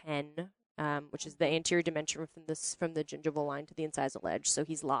like 10, which is the anterior dimension from the gingival line to the incisal edge. So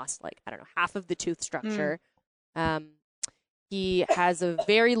he's lost like, I don't know, half of the tooth structure. He has a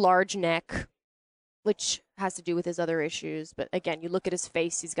very large neck, which has to do with his other issues. But again, you look at his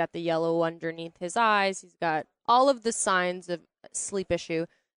face, he's got the yellow underneath his eyes. He's got all of the signs of a sleep issue.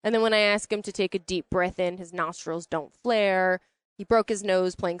 And then when I ask him to take a deep breath in, his nostrils don't flare. He broke his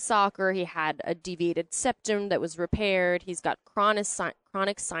nose playing soccer. He had a deviated septum that was repaired. He's got chronic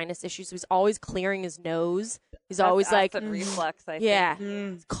sinus issues. So he's always clearing his nose. He's always like, acid reflux. I yeah,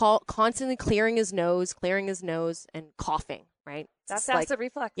 think. He's constantly clearing his nose, and coughing. Right? That's It's like- acid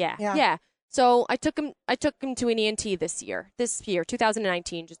reflux. yeah, Yeah. yeah. So I took him to an ENT this year,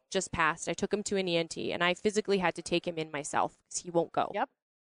 2019 just passed. I took him to an ENT, and I physically had to take him in myself because he won't go. Yep.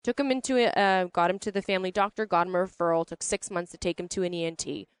 Took him got him to the family doctor, got him a referral. Took 6 months to take him to an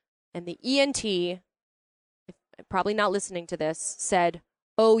ENT, and the ENT, probably not listening to this, said,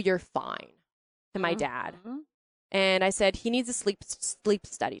 "Oh, you're fine," to my dad. And I said, he needs a sleep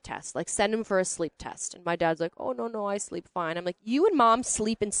study test. Like, send him for a sleep test. And my dad's like, "Oh, no, I sleep fine." I'm like, you and mom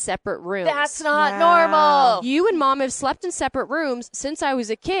sleep in separate rooms. That's not normal. You and mom have slept in separate rooms since I was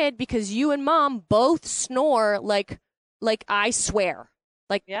a kid because you and mom both snore like I swear.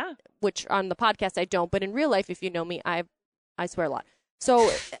 Like, Yeah. which on the podcast I don't, but in real life, if you know me, I swear a lot.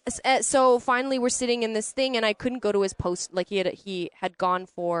 So finally we're sitting in this thing, and I couldn't go to his post. Like, he had gone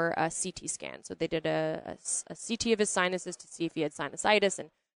for a CT scan, so they did a CT of his sinuses to see if he had sinusitis,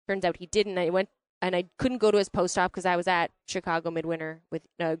 and turns out he didn't. I went, and I couldn't go to his post-op because I was at Chicago Midwinter with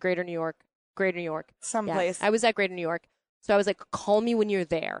Greater New York. Someplace. Yeah, I was at Greater New York, so I was like, "Call me when you're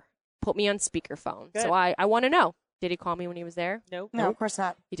there. Put me on speakerphone." Good. So I want to know. Did he call me when he was there? Nope. No, of course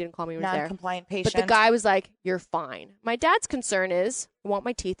not. He didn't call me when he was there. Non-compliant patient. But the guy was like, "You're fine." My dad's concern is, I want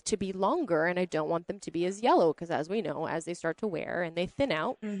my teeth to be longer, and I don't want them to be as yellow, because as we know, as they start to wear and they thin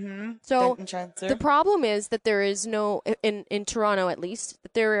out. So the problem is that there is no, in Toronto at least,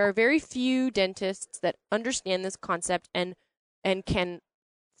 that there are very few dentists that understand this concept and can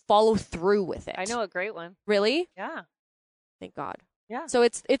follow through with it. I know a great one. Really? Yeah. Thank God. Yeah. So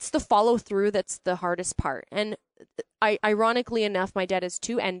it's the follow through that's the hardest part. And ironically enough, my dad has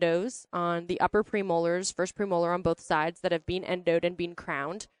 2 endos on the upper premolars, first premolar on both sides, that have been endoed and been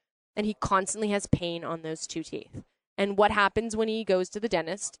crowned, and he constantly has pain on those 2 teeth. And what happens when he goes to the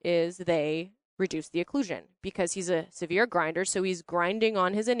dentist is they reduce the occlusion, because he's a severe grinder, so he's grinding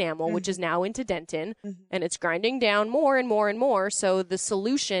on his enamel, which is now into dentin, and it's grinding down more and more and more. So the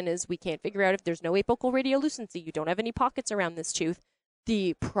solution is, we can't figure out if there's no apical radiolucency, you don't have any pockets around this tooth.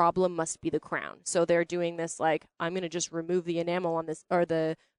 The problem must be the crown. So they're doing this, like, I'm going to just remove the enamel on this, or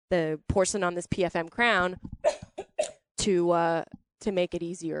the porcelain on this PFM crown to make it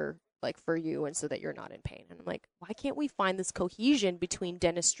easier, like, for you, and so that you're not in pain. And I'm like, why can't we find this cohesion between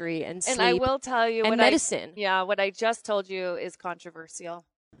dentistry and sleep And I will tell you and medicine? what I just told you is controversial,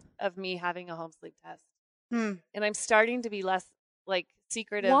 of me having a home sleep test. And I'm starting to be less, like,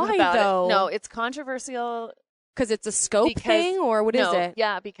 secretive Why, about though? it. No, it's controversial. Because it's a scope thing, or what is it?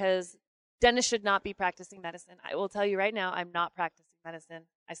 Yeah, because dentists should not be practicing medicine. I will tell you right now, I'm not practicing medicine.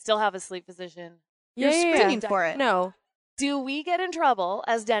 I still have a sleep physician. You're screening for it. No. Do we get in trouble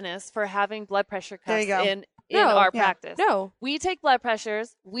as dentists for having blood pressure There cuffs you go. in No. our Yeah. practice? No. We take blood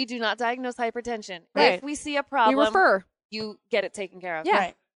pressures. We do not diagnose hypertension. Right. If we see a problem, We refer. you get it taken care of. Yeah.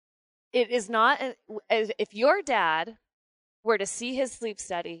 Right. It is not, if your dad were to see his sleep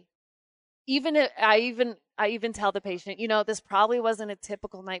study, I even tell the patient, this probably wasn't a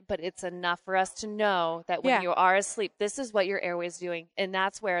typical night, but it's enough for us to know that when Yeah. you are asleep, this is what your airway is doing. And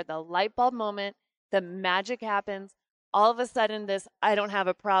that's where the light bulb moment, the magic happens. All of a sudden, I don't have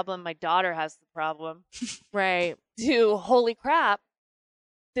a problem, my daughter has the problem. Right. To, holy crap,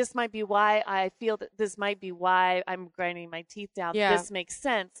 this might be why I feel that this might be why I'm grinding my teeth down. Yeah. This makes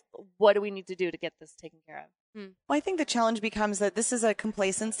sense. What do we need to do to get this taken care of? Well, I think the challenge becomes that this is a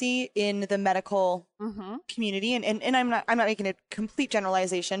complacency in the medical community, and I'm not making a complete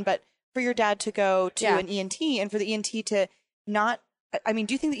generalization, but for your dad to go to an ENT and for the ENT to not, I mean,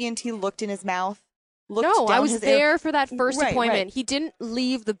 do you think the ENT looked in his mouth? No, I was there for that first Right, appointment. right. He didn't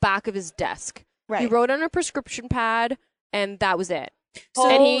leave the back of his desk. Right. He wrote on a prescription pad, and that was it. So-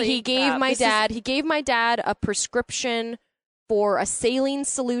 And Holy he gave crap. my dad a prescription for a saline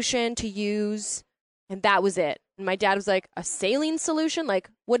solution to use, and that was it. And my dad was like, "A saline solution? Like,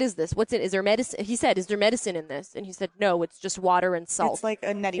 what is this? What's it? Is there medicine?" He said, "Is there medicine in this?" And he said, "No, it's just water and salt." It's like a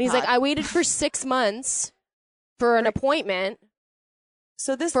neti and he's pot. like, "I waited for 6 months for an appointment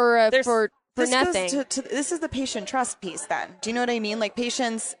so this for this nothing." Goes to this is the patient trust piece. Then, do you know what I mean? Like,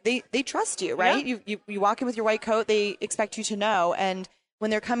 patients, they trust you, right? You walk in with your white coat, they expect you to know, and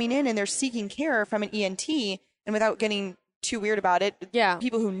when they're coming in and they're seeking care from an ENT, and without getting too weird about it, Yeah.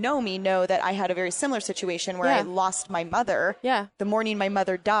 people who know me know that I had a very similar situation where Yeah. I lost my mother. Yeah. The morning my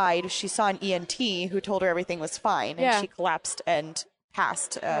mother died, she saw an ENT who told her everything was fine, and Yeah. she collapsed and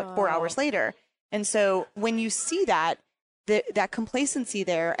passed 4 hours later. And so when you see that complacency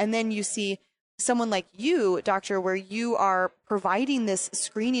there, and then you see someone like you, doctor, where you are providing this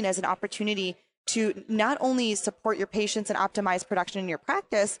screening as an opportunity to not only support your patients and optimize production in your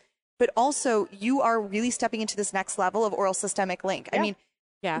practice, but also you are really stepping into this next level of oral systemic link. I mean,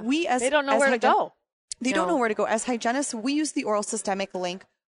 Yeah. we as They don't know as where to go. They don't No. know where to go. As hygienists, we use the oral systemic link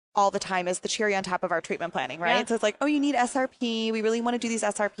all the time as the cherry on top of our treatment planning, right? Yeah. So it's like, oh, you need SRP. We really want to do these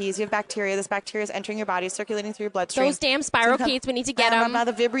SRPs. You have bacteria. This bacteria is entering your body, circulating through your bloodstream. Those damn spirochetes, we need to get them.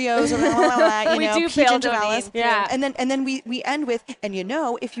 The Vibrios, or We do P. fail gingivalis. domain. Yeah. And then we end with, and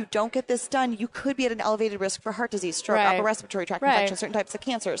if you don't get this done, you could be at an elevated risk for heart disease, stroke, Right. upper respiratory tract Right. infection, certain types of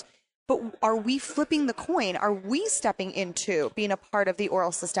cancers. But are we flipping the coin? Are we stepping into being a part of the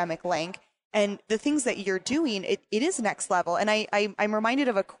oral systemic link? And the things that you're doing, it is next level. And I'm reminded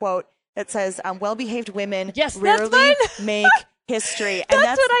of a quote that says, well-behaved women Yes, that's rarely mine. make history. That's And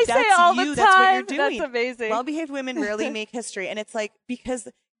what I say all the you. That's what you're time. doing. That's amazing. Well-behaved women rarely make history. And it's like, because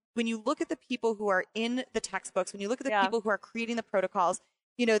when you look at the people who are in the textbooks, when you look at the Yeah. people who are creating the protocols,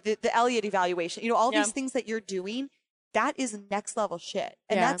 the Elliott evaluation, all Yeah. these things that you're doing, that is next level shit.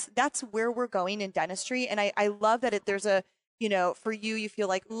 And Yeah. that's where we're going in dentistry. And I love that there's a, for you feel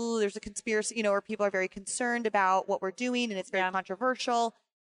like, ooh, there's a conspiracy, or people are very concerned about what we're doing and it's very Yeah. controversial.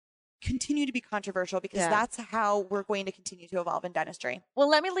 Continue to be controversial, because Yeah. that's how we're going to continue to evolve in dentistry. Well,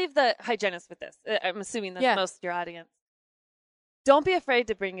 let me leave the hygienist with this. I'm assuming that's Yeah. most of your audience. Don't be afraid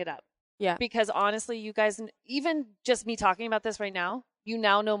to bring it up. Yeah. Because honestly, you guys, even just me talking about this right now, you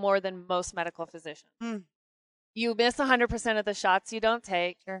now know more than most medical physicians. Mm. You miss 100% of the shots you don't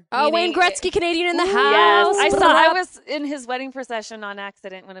take. Sure. Oh, Wayne Meaning- Gretzky, Canadian in the Yes, house. I was in his wedding procession on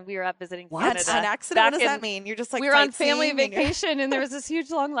accident when we were up visiting Canada. An accident? What Back does in- that mean? You're just like we were on family sightseeing and you're- vacation, and there was this huge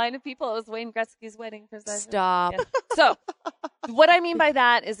long line of people. It was Wayne Gretzky's wedding procession. Stop. Yeah. So, what I mean by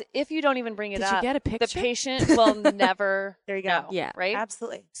that is, if you don't even bring it Did you up, get a the picture? patient will never There you go. know. Yeah. Right?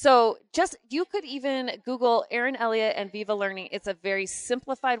 Absolutely. So you could even Google Erin Elliott and Viva Learning. It's a very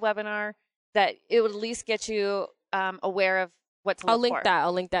simplified webinar that it would at least get you aware of what to look I'll link for. that.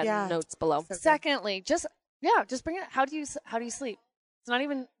 I'll link that Yeah. in notes below. So good. Secondly, just bring it. How do you sleep? It's not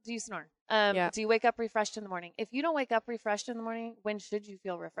even, do you snore? Yeah. Do you wake up refreshed in the morning? If you don't wake up refreshed in the morning, when should you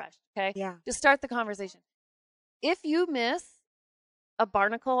feel refreshed? Okay. Yeah. Just start the conversation. If you miss a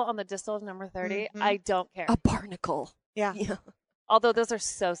barnacle on the distal of number 30, Mhm. I don't care. A barnacle. Yeah. Yeah. Although those are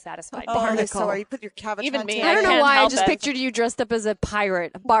so satisfying. Oh, they're so Barnacle. are you put your Cavitron Even me, tan- I don't know can't why I help just it. pictured you dressed up as a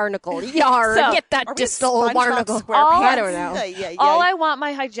pirate, a barnacle. Yar, So- get that Are we distal SpongeBob barnacle. SquarePants? I don't know. Yeah. All I want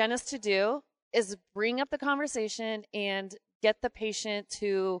my hygienist to do is bring up the conversation and get the patient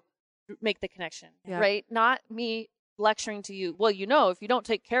to make the connection, Yeah. right? Not me lecturing to you. Well, if you don't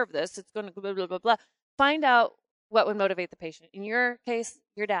take care of this, it's going to blah, blah, blah, blah. Find out what would motivate the patient. In your case,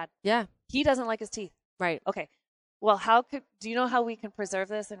 your dad. Yeah. He doesn't like his teeth. Right. Okay. Well, do you know how we can preserve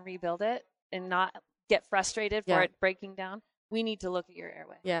this and rebuild it and not get frustrated for Yeah. it breaking down? We need to look at your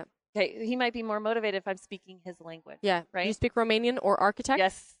airway. Yeah. Okay. He might be more motivated if I'm speaking his language. Yeah. Right? You speak Romanian or architect?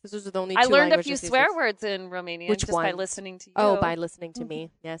 Yes. Because those are the only I two learned a languages few these swear days. words in Romanian Which just by one? listening to you. Oh, by listening to me.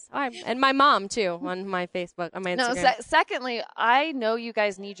 Yes. And my mom, too, on my Facebook, on my No, Instagram. secondly, I know you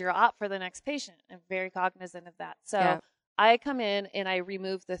guys need your op for the next patient. I'm very cognizant of that. So Yeah. I come in and I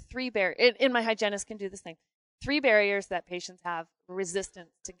remove the 3 barriers. And my hygienist can do this thing. 3 barriers that patients have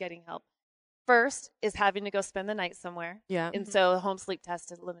resistance to getting help. First is having to go spend the night somewhere. Yeah. And so the home sleep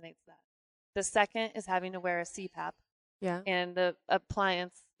test eliminates that. The second is having to wear a CPAP. Yeah. And the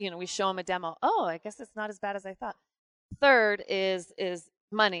appliance, we show them a demo. Oh, I guess it's not as bad as I thought. Third is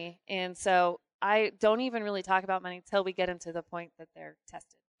money. And so I don't even really talk about money till we get them to the point that they're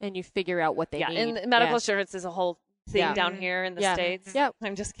tested. And you figure out what they need. And medical Yeah. insurance is a whole thing Yeah. down here in the Yeah. States. Yeah.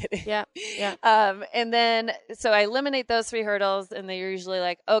 I'm just kidding. Yeah. Yeah. And then, so I eliminate those 3 hurdles, and they're usually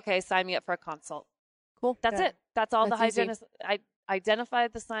like, okay, sign me up for a consult. Cool. That's Good. it. That's all That's the easy. hygienist. I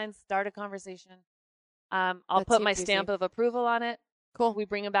identified the signs, start a conversation. I'll That put my seems easy. stamp of approval on it. Cool. We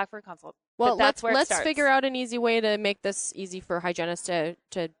bring them back for a consult. Well, But that's where it let's starts. figure out an easy way to make this easy for hygienists to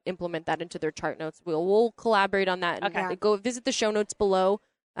implement that into their chart notes. We'll collaborate on that. And Okay. Go visit the show notes below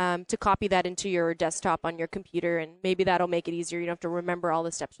to copy that into your desktop on your computer, and maybe that'll make it easier. You don't have to remember all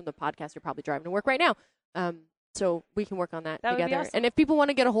the steps from the podcast. You're probably driving to work right now. So we can work on that That would be together. awesome. And if people want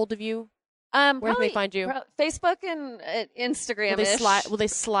to get a hold of you, where can Probably they find you? Facebook and Instagram. Will they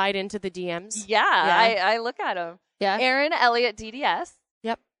slide into the DMs? Yeah, Yeah. I look at them. Yeah. Erin Elliott DDS.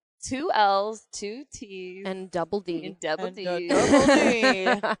 Yep. 2 L's, 2 T's, And double D. and double And D. double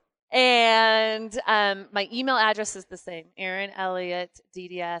D. And my email address is the same,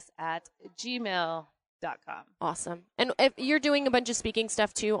 erinelliottdds@gmail.com. Awesome. And if you're doing a bunch of speaking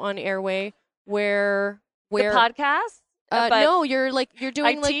stuff too on Airway, where The podcast? But no, you're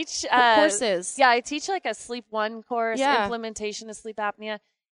doing I like teach courses. Yeah, I teach like a Sleep 1 course, Yeah. implementation of sleep apnea.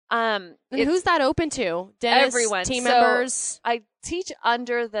 And It's- who's that open to? Dentists, Everyone. team So- members. I teach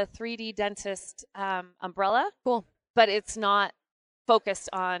under the 3D dentist umbrella, Cool. but it's not focused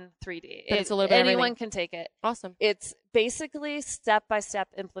on 3D. But it's a little bit of anyone everything. can take it. Awesome. It's basically step-by-step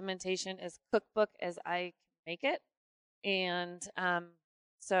implementation, as cookbook as I can make it. And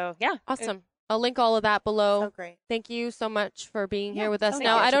so, yeah. Awesome. I'll link all of that below. So great. Thank you so much for being Yeah, here with us. so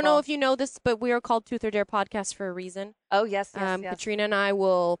Now, I don't know knowledgeable. if you know this, but we are called Truth or Dare Podcast for a reason. Oh, yes, yes. Katrina and I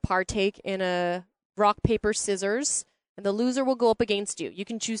will partake in a rock, paper, scissors, and the loser will go up against you. You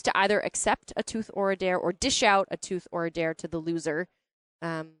can choose to either accept a tooth or a dare or dish out a tooth or a dare to the loser.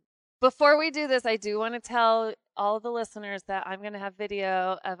 Before we do this, I do want to tell all the listeners that I'm going to have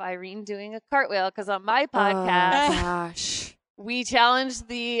video of Irene doing a cartwheel, because on my podcast, Oh, gosh. we challenged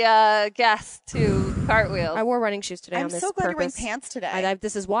the guests to cartwheels. I wore running shoes today I'm on this so glad you're wearing purpose. pants today.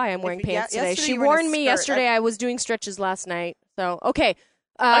 This is why I'm wearing pants today. yesterday She you were in a warned me skirt. yesterday I was doing stretches last night. So, okay.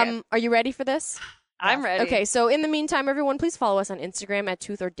 Okay. Are you ready for this? I'm ready. Okay, so in the meantime, everyone, please follow us on Instagram at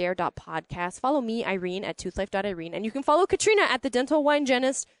toothordare.podcast. Follow me, Irene, at toothlife.irene. And you can follow Katrina at the Dental Wine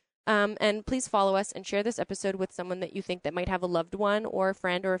Genist. And please follow us and share this episode with someone that you think that might have a loved one or a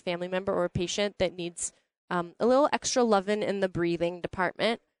friend or a family member or a patient that needs a little extra loving in the breathing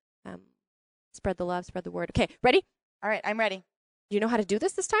department. Spread the love, spread the word. Okay, ready? All right, I'm ready. Do you know how to do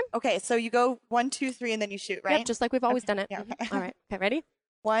this time? Okay, so you go 1, 2, 3, and then you shoot, right? Yep, just like we've always done it. Yeah, Mhm. okay. All right. Okay, ready?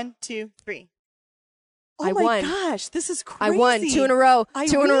 1, 2, 3. Oh I my won. gosh, this is I crazy. won 2 in a row.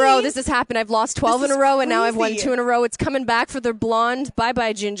 2 in a row. Irene, This has happened. I've lost 12 this in a is row, and now I've won crazy. 2 in a row. It's coming back for the blonde.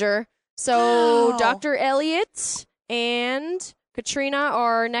 Bye-bye, Ginger. So Wow. Dr. Elliott and Katrina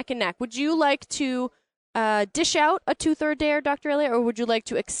are neck and neck. Would you like to dish out a tooth or a dare, Dr. Elliott, or would you like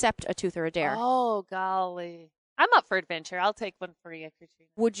to accept a tooth or a dare? Oh, golly. I'm up for adventure. I'll take one for you, Katrina.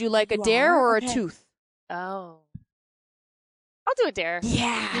 Would you like a You dare are? or Okay. a tooth? Oh. I'll do a dare.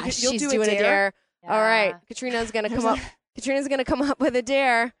 Yeah, You'll she's do a doing a dare? dare. All right, Yeah. Katrina's gonna There's come up. Katrina's gonna come up with a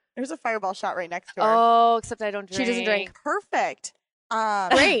dare. There's a fireball shot right next to her. Oh, except I don't drink. She doesn't drink. Perfect.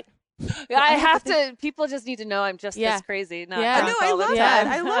 Great. I have to. People just need to know I'm just Yeah. this crazy. Not Yeah. I drunk know. I all the love Yeah. that.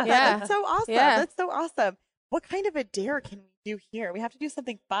 I love Yeah. that. That's so awesome. Yeah. That's so awesome. What kind of a dare can we do here? We have to do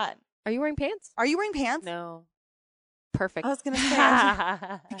something fun. Are you wearing pants? Are you wearing pants? No. Perfect. I was going to say,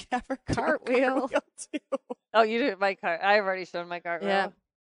 I could have her do a Cartwheel. too. Oh, you did my cart. I've already shown my cart. Yeah.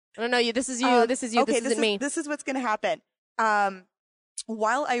 I don't know you. This is you. This is you. Okay, this isn't me. This is what's going to happen.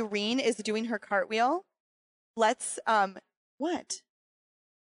 While Irene is doing her cartwheel, let's what?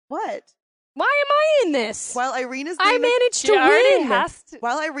 Why am I in this? While Irene is I doing managed She to already win. has to.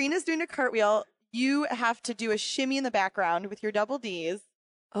 while Irene is doing a cartwheel, you have to do a shimmy in the background with your double D's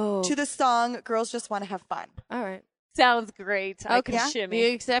Oh, to the song "Girls Just Want to Have Fun." all right. Sounds great. I Okay. can Yeah? Do shimmy.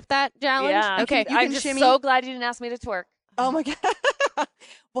 you accept that challenge? Yeah. Okay. You can I'm just shimmy. so glad you didn't ask me to twerk. Oh my god!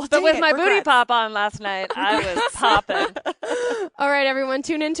 Well, But dang with it, my booty regrets. pop on last night, I was popping. All right, everyone.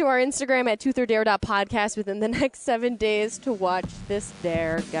 Tune into our Instagram at toothordare.podcast within the next 7 days to watch this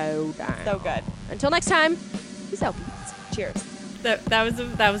dare go down. So good. Until next time, peace out. Cheers. That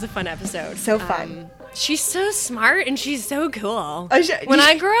was a fun episode. So fun. She's so smart and she's so cool. I sh- When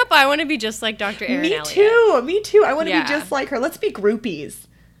I grow up, I want to be just like Dr. Erin Me Elliott. too. Me too. I want to Yeah. be just like her. Let's be groupies.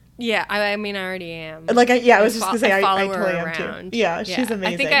 Yeah, I mean, I already am. Like, I was just gonna say, I follow totally her am too. around. Yeah, she's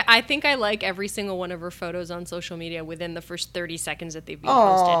amazing. I think I like every single one of her photos on social media within the first 30 seconds that they've been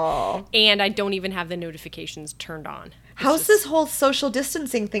Aw. posted. And I don't even have the notifications turned on. It's How's just- this whole social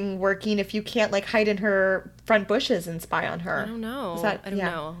distancing thing working if you can't like hide in her front bushes and spy on her? I don't know. Is that- I don't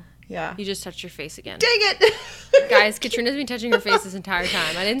yeah. know. Yeah. You just touched your face again. Dang it! Guys, Katrina's been touching her face this entire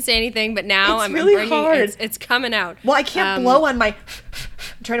time. I didn't say anything, but now It's I'm really bringing hard. It's coming out. Well, I can't blow on my.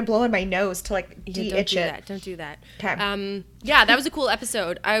 I'm trying to blow on my nose to like Yeah, de-itch it. Don't do that. 'Kay. Yeah, that was a cool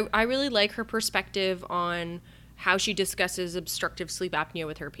episode. I really like her perspective on how she discusses obstructive sleep apnea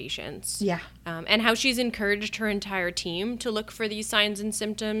with her patients. Yeah. And how she's encouraged her entire team to look for these signs and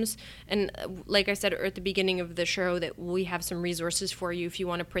symptoms. And like I said at the beginning of the show, that we have some resources for you if you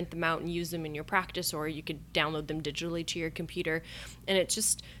want to print them out and use them in your practice, or you could download them digitally to your computer. And it's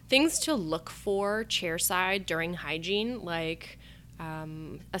just things to look for chairside during hygiene, like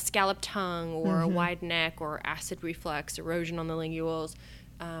a scalloped tongue or a wide neck or acid reflux, erosion on the linguals.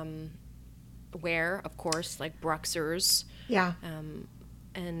 Wear, of course, like Bruxers, Yeah.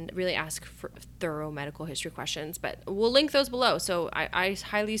 and really ask for thorough medical history questions. But we'll link those below. So I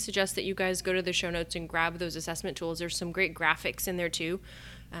highly suggest that you guys go to the show notes and grab those assessment tools. There's some great graphics in there too,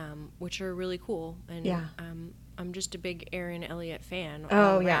 which are really cool. And Yeah. I'm just a big Erin Elliott fan.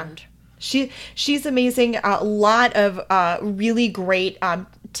 Oh, all yeah. around. She's amazing. A lot of really great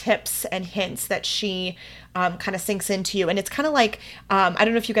tips and hints that she kind of sinks into you. And it's kind of like, I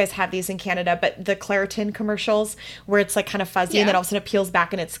don't know if you guys have these in Canada, but the Claritin commercials where it's like kind of fuzzy and then all of a sudden it peels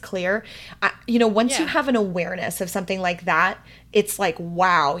back and it's clear. Once you have an awareness of something like that, it's like,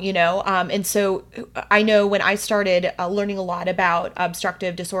 wow, and so I know when I started learning a lot about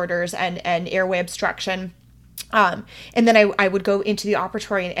obstructive disorders and airway obstruction, and then I would go into the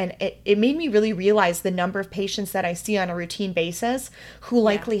operatory and it made me really realize the number of patients that I see on a routine basis who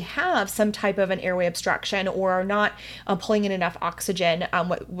likely have some type of an airway obstruction or are not pulling in enough oxygen,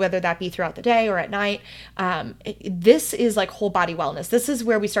 whether that be throughout the day or at night. This is like whole body wellness. This is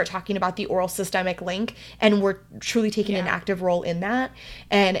where we start talking about the oral systemic link, and we're truly taking an active role in that.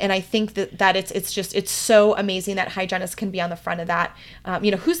 And I think that it's so amazing that hygienists can be on the front of that.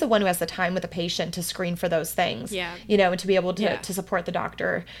 Who's the one who has the time with a patient to screen for those things? And to be able to support the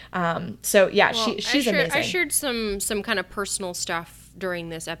doctor. She's amazing. I shared some kind of personal stuff during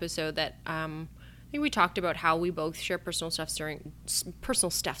this episode that I think we talked about how we both share personal things during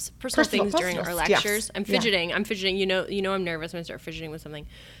our lectures. Yes. I'm fidgeting. I'm nervous when I start fidgeting with something.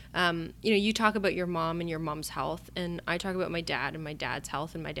 You talk about your mom and your mom's health, and I talk about my dad and my dad's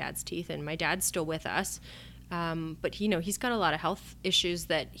health and my dad's teeth, and my dad's still with us. But he's got a lot of health issues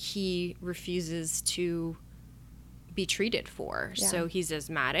that he refuses to be treated for. So he's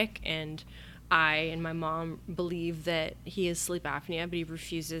asthmatic, and I and my mom believe that he has sleep apnea, but he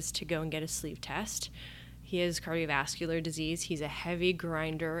refuses to go and get a sleep test. He has cardiovascular disease. He's a heavy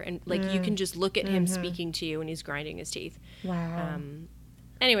grinder, and you can just look at him speaking to you and he's grinding his teeth. Wow.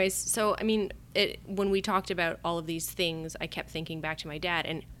 Anyways, so when we talked about all of these things, I kept thinking back to my dad,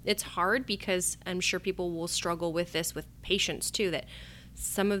 and it's hard because I'm sure people will struggle with this with patients too, that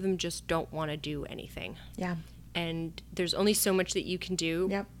some of them just don't want to do anything. Yeah. And there's only so much that you can do.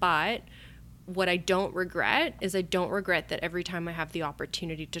 Yep. But what I don't regret is I don't regret that every time I have the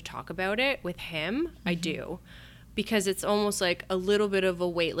opportunity to talk about it with him, I do. Because it's almost like a little bit of a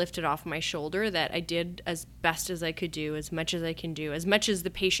weight lifted off my shoulder that I did as best as I could do, as much as I can do, as much as the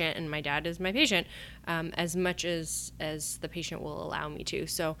patient, and my dad is my patient, as much as the patient will allow me to.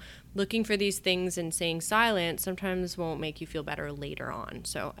 So looking for these things and saying silent sometimes won't make you feel better later on.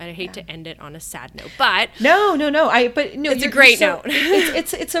 So I hate to end it on a sad note, but no. It's a great note.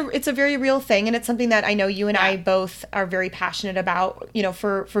 It's a very real thing, and it's something that I know you and I both are very passionate about.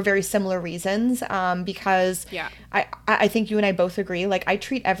 For very similar reasons. Because I think you and I both agree. Like, I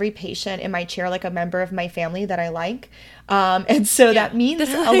treat every patient in my chair like a member of my family that I like. And so that means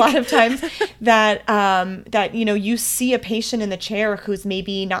a lot of times that you see a patient in the chair who's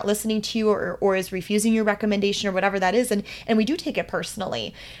maybe not listening to you or is refusing your recommendation or whatever that is, and we do take it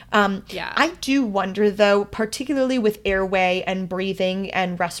personally. I do wonder, though, particularly with airway and breathing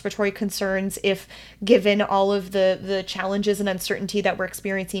and respiratory concerns, if given all of the challenges and uncertainty that we're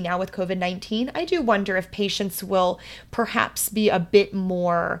experiencing now with COVID-19, I do wonder if patients will perhaps be a bit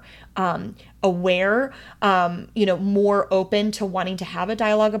more aware, more open to wanting to have a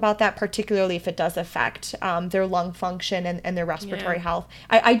dialogue about that, particularly if it does affect their lung function and their respiratory health.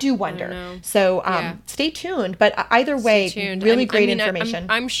 I do wonder. So stay tuned. But either way, really great information.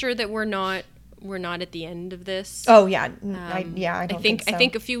 I'm sure that we're not at the end of this. Oh yeah, I don't think so. I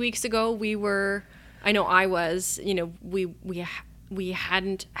think a few weeks ago I was. We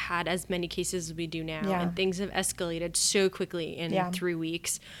hadn't had as many cases as we do now, and things have escalated so quickly in 3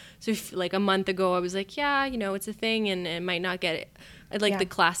 weeks. So like a month ago, I was like, it's a thing, and it might not get it. Like the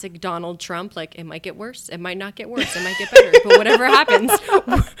classic Donald Trump, like, it might get worse, it might not get worse, it might get better, but whatever happens,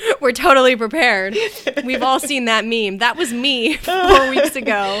 we're totally prepared. We've all seen that meme. That was me 4 weeks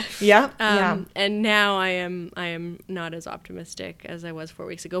ago. And now I am not as optimistic as I was 4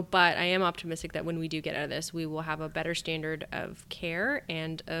 weeks ago, but I am optimistic that when we do get out of this, we will have a better standard of care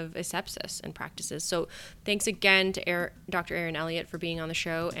and of asepsis and practices. So thanks again to Dr. Erin Elliott for being on the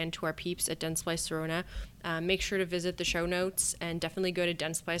show, and to our peeps at Dentsply Sirona. Make sure to visit the show notes, and definitely go to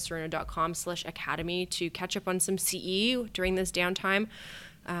dentsplyserona.com/academy to catch up on some CE during this downtime.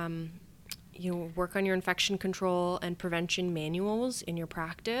 Work on your infection control and prevention manuals in your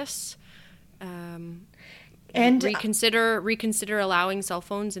practice. And reconsider allowing cell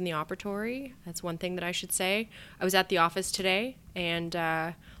phones in the operatory. That's one thing that I should say. I was at the office today, and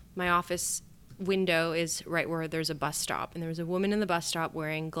my office window is right where there's a bus stop, and there was a woman in the bus stop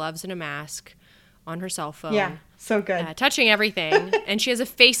wearing gloves and a mask on her cell phone. Yeah, so good. Touching everything. And she has a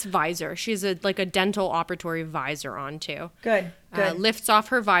face visor. She has a dental operatory visor on too. Good. Good. lifts off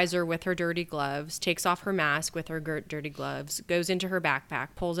her visor with her dirty gloves, takes off her mask with her dirty gloves, goes into her backpack,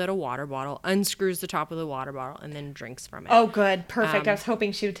 pulls out a water bottle, unscrews the top of the water bottle, and then drinks from it. Oh, good. Perfect. I was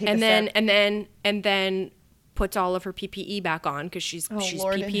hoping she would take a sip. And then puts all of her PPE back on because she's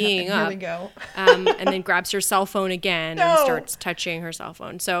Lord in PPEing heaven. up. Here we go. And then grabs her cell phone again and No. starts touching her cell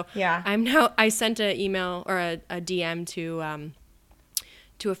phone. So Yeah. I sent an email or a DM to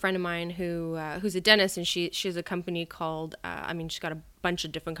a friend of mine who's a dentist, and she has a company called she's got a bunch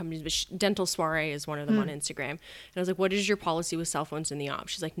of different companies, but Dental Soiree is one of them on Instagram. And I was like, what is your policy with cell phones in the op?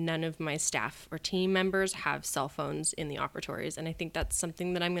 She's like, none of my staff or team members have cell phones in the operatories. And I think that's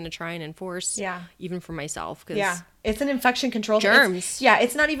something that I'm going to try and enforce, even for myself. Cause Yeah, it's an infection control. Germs.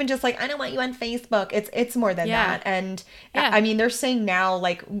 It's not even just like, I don't want you on Facebook. It's more than that. And I mean, they're saying now,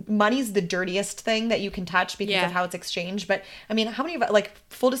 like, money's the dirtiest thing that you can touch because of how it's exchanged. But I mean, how many of, like,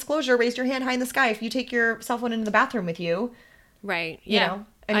 full disclosure, raise your hand high in the sky if you take your cell phone into the bathroom with you. Right. You Yeah. know?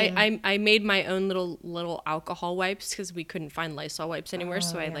 I mean, I made my own little alcohol wipes because we couldn't find Lysol wipes anywhere.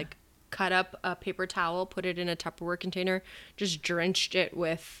 So I like cut up a paper towel, put it in a Tupperware container, just drenched it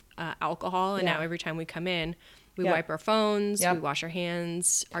with alcohol. And now every time we come in, we wipe our phones, we wash our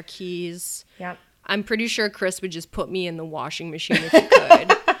hands, our keys. Yep. I'm pretty sure Chris would just put me in the washing machine if he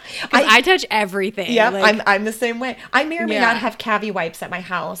could. I touch everything. Yeah, Like, I'm the same way. I may or may not have Cavi wipes at my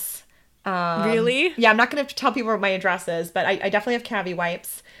house. Really? Yeah, I'm not going to tell people where my address is, but I definitely have Cavi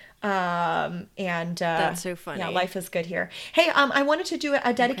wipes. That's so funny. Yeah, life is good here. Hey, I wanted to do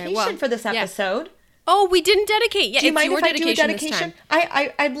a dedication for this episode. Oh, we didn't dedicate. Yeah, Do you it's mind your if I do a dedication this time.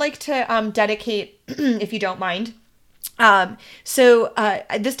 dedication? I'd like to dedicate, if you don't mind.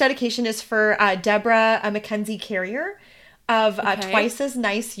 This dedication is for Deborah Mackenzie Carrier of Twice as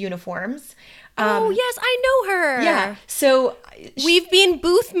Nice Uniforms. Oh, yes, I know her. Yeah. So we've been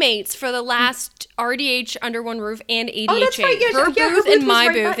booth mates for the last RDH Under One Roof and ADHA. Oh, that's right. Yeah, her yeah, booth her and booth my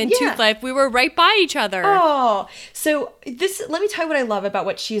was right booth by- in yeah. Tooth Life. We were right by each other. Oh, so let me tell you what I love about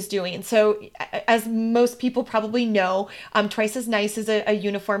what she's doing. So as most people probably know, Twice as Nice is a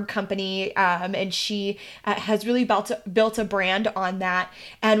uniform company, and she has really built a brand on that.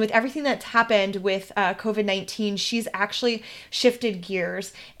 And with everything that's happened with COVID-19, she's actually shifted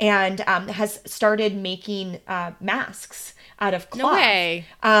gears and has started making masks out of cloth. No way.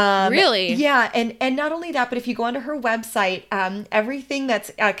 Really? Yeah, and not only that, but if you go onto her website, everything that's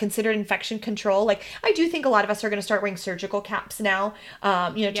considered infection control, like I do think a lot of us are going to start wearing surgical caps now,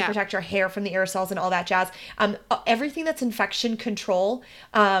 to protect our hair from the aerosols and all that jazz. Everything that's infection control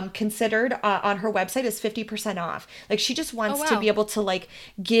considered on her website is 50% off. Like she just wants to be able to like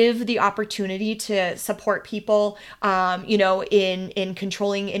give the opportunity to support people, in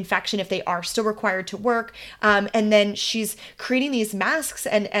controlling infection if they are still required to work. And then she's creating these masks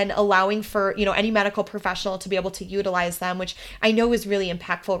and allowing for, any medical professional to be able to utilize them, which I know is really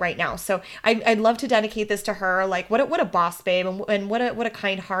impactful right now. So I'd love to dedicate this to her. Like what a boss babe and what a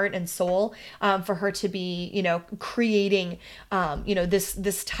kind heart and soul for her to be, creating,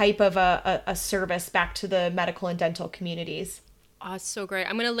 this type of a service back to the medical and dental communities. Oh, it's so great.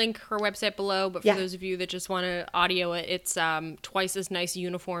 I'm going to link her website below, but for those of you that just want to audio it, it's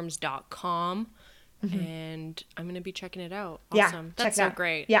twiceasniceuniforms.com. And I'm going to be checking it out. Awesome. That's so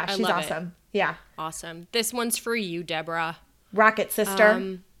great. Yeah, I she's love awesome. It. Yeah. Awesome. This one's for you, Deborah. Rocket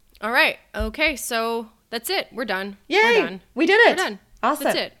sister. All right. Okay, so that's it. We're done. Yay! We're done. We did it. We're done. Awesome.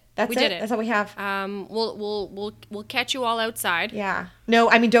 That's it. We did it. That's all we have. We'll catch you all outside. Yeah. No,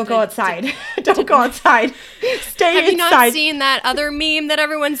 I mean don't go outside. Don't go outside. Stay Have inside. you not seen that other meme that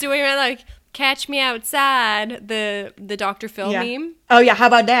everyone's doing? Right? Like, catch me outside. The Dr. Phil meme. Oh yeah, how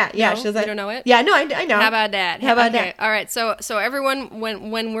about that? Yeah, No? she doesn't. You don't know it? Yeah, no, I know. How about that? How about okay. that? All right. So everyone,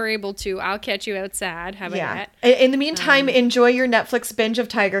 when we're able to, I'll catch you outside. How about that? In the meantime, enjoy your Netflix binge of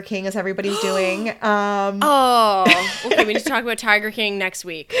Tiger King as everybody's doing. Okay. We need to talk about Tiger King next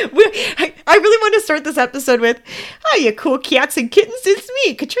week. I really want to start this episode with, "Hiya, cool cats and kittens. It's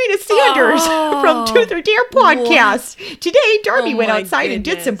me, Katrina Sanders from Truth or Dare podcast. Today, Darby went my outside and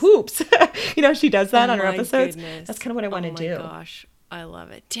did some goodness. poops." She does that on her my episodes. goodness. That's kind of what I want to do. Oh my gosh, I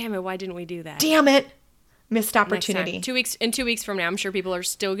love it. Damn it! Why didn't we do that? Damn it. Missed Next time. opportunity. 2 weeks. In 2 weeks from now, I'm sure people are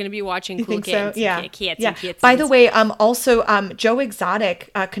still going to be watching You Cool think Kids. so? Yeah. Cats yeah. and kittens. By the way, also, Joe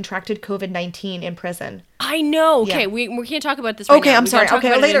Exotic contracted COVID-19 in prison. I know. Okay, Yeah. we can't talk about this right now. Okay, I'm We sorry. gotta talk Okay,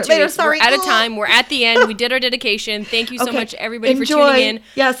 about it in later, 2 weeks. sorry. We're out of time. We're at the end. We did our dedication. Thank you so Okay. much, everybody, Enjoy. for tuning in.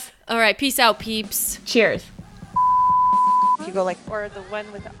 Yes. All right. Peace out, peeps. Cheers. You go like, Or the one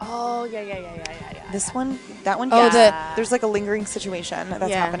with, yeah. This one, that one. Oh, yes. There's like a lingering situation that's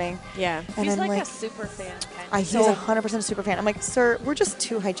Yeah. happening. Yeah. And He's then like a super fan. Kind of. he's 100% a super fan. I'm like, sir, we're just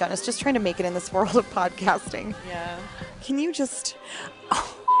two hygienists just trying to make it in this world of podcasting. Yeah. Can you just?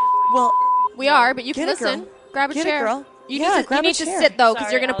 Oh, well, We are, but you can Get it, girl. listen. Grab a Get it, chair. girl. You Yeah, need to, grab you a need to chair. sit though, because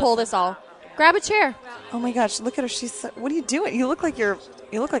Sorry, you're gonna pull this all. Grab a chair. oh my gosh, look at her. What are you doing? You look like you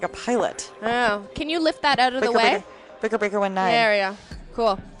look like a pilot. Oh, can you lift that out of the Breaker, way? breaker 19. There we go. Cool.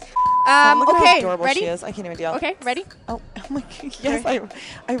 Look at how Okay, adorable ready? she is. I can't even deal. Okay, ready? Oh my god. Yes,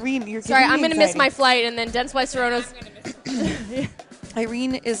 Irene, you're Sorry, giving I'm me gonna miss my anxiety. flight, and then Dennis Weiss-Sorona's.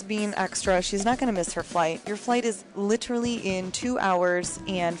 Irene is being extra. She's not going to miss her flight. Your flight is literally in 2 hours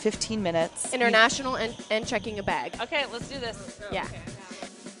and 15 minutes. International and checking a bag. Okay, let's do this. Yeah.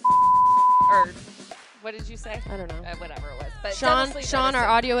 Or what did you say? I don't know. Whatever it was. But Sean, Dental Sleep our Medicine.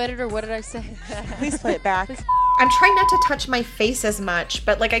 audio editor. What did I say? Please play it back. I'm trying not to touch my face as much,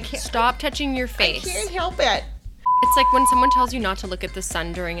 but like I can't. Stop touching your face. Can't help it. It's like when someone tells you not to look at the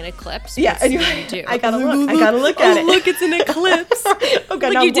sun during an eclipse. Yeah, what's and what you do. I gotta look. I gotta look at it. Look, it's an eclipse. Oh god,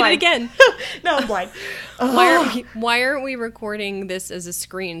 Look, now you I'm did it blind. again. No, I'm blind. Why aren't we recording this as a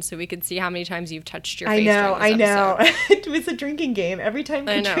screen so we can see how many times you've touched your I face? know. during this episode? It's a drinking game. Every time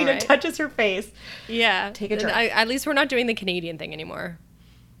I know, Katrina right? touches her face, Yeah. Take a drink. At least we're not doing the Canadian thing anymore.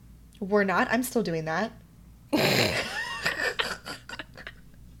 we're not. I'm still doing that.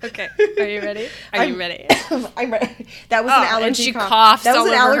 Okay. Are you ready? Are you ready? I'm ready. That was an allergy and she cough. coughs That was all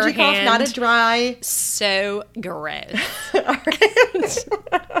an over her allergy cough, not a hand. dry. So gross. All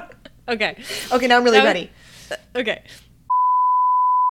right. Okay. Okay, now I'm really That was- ready. Okay.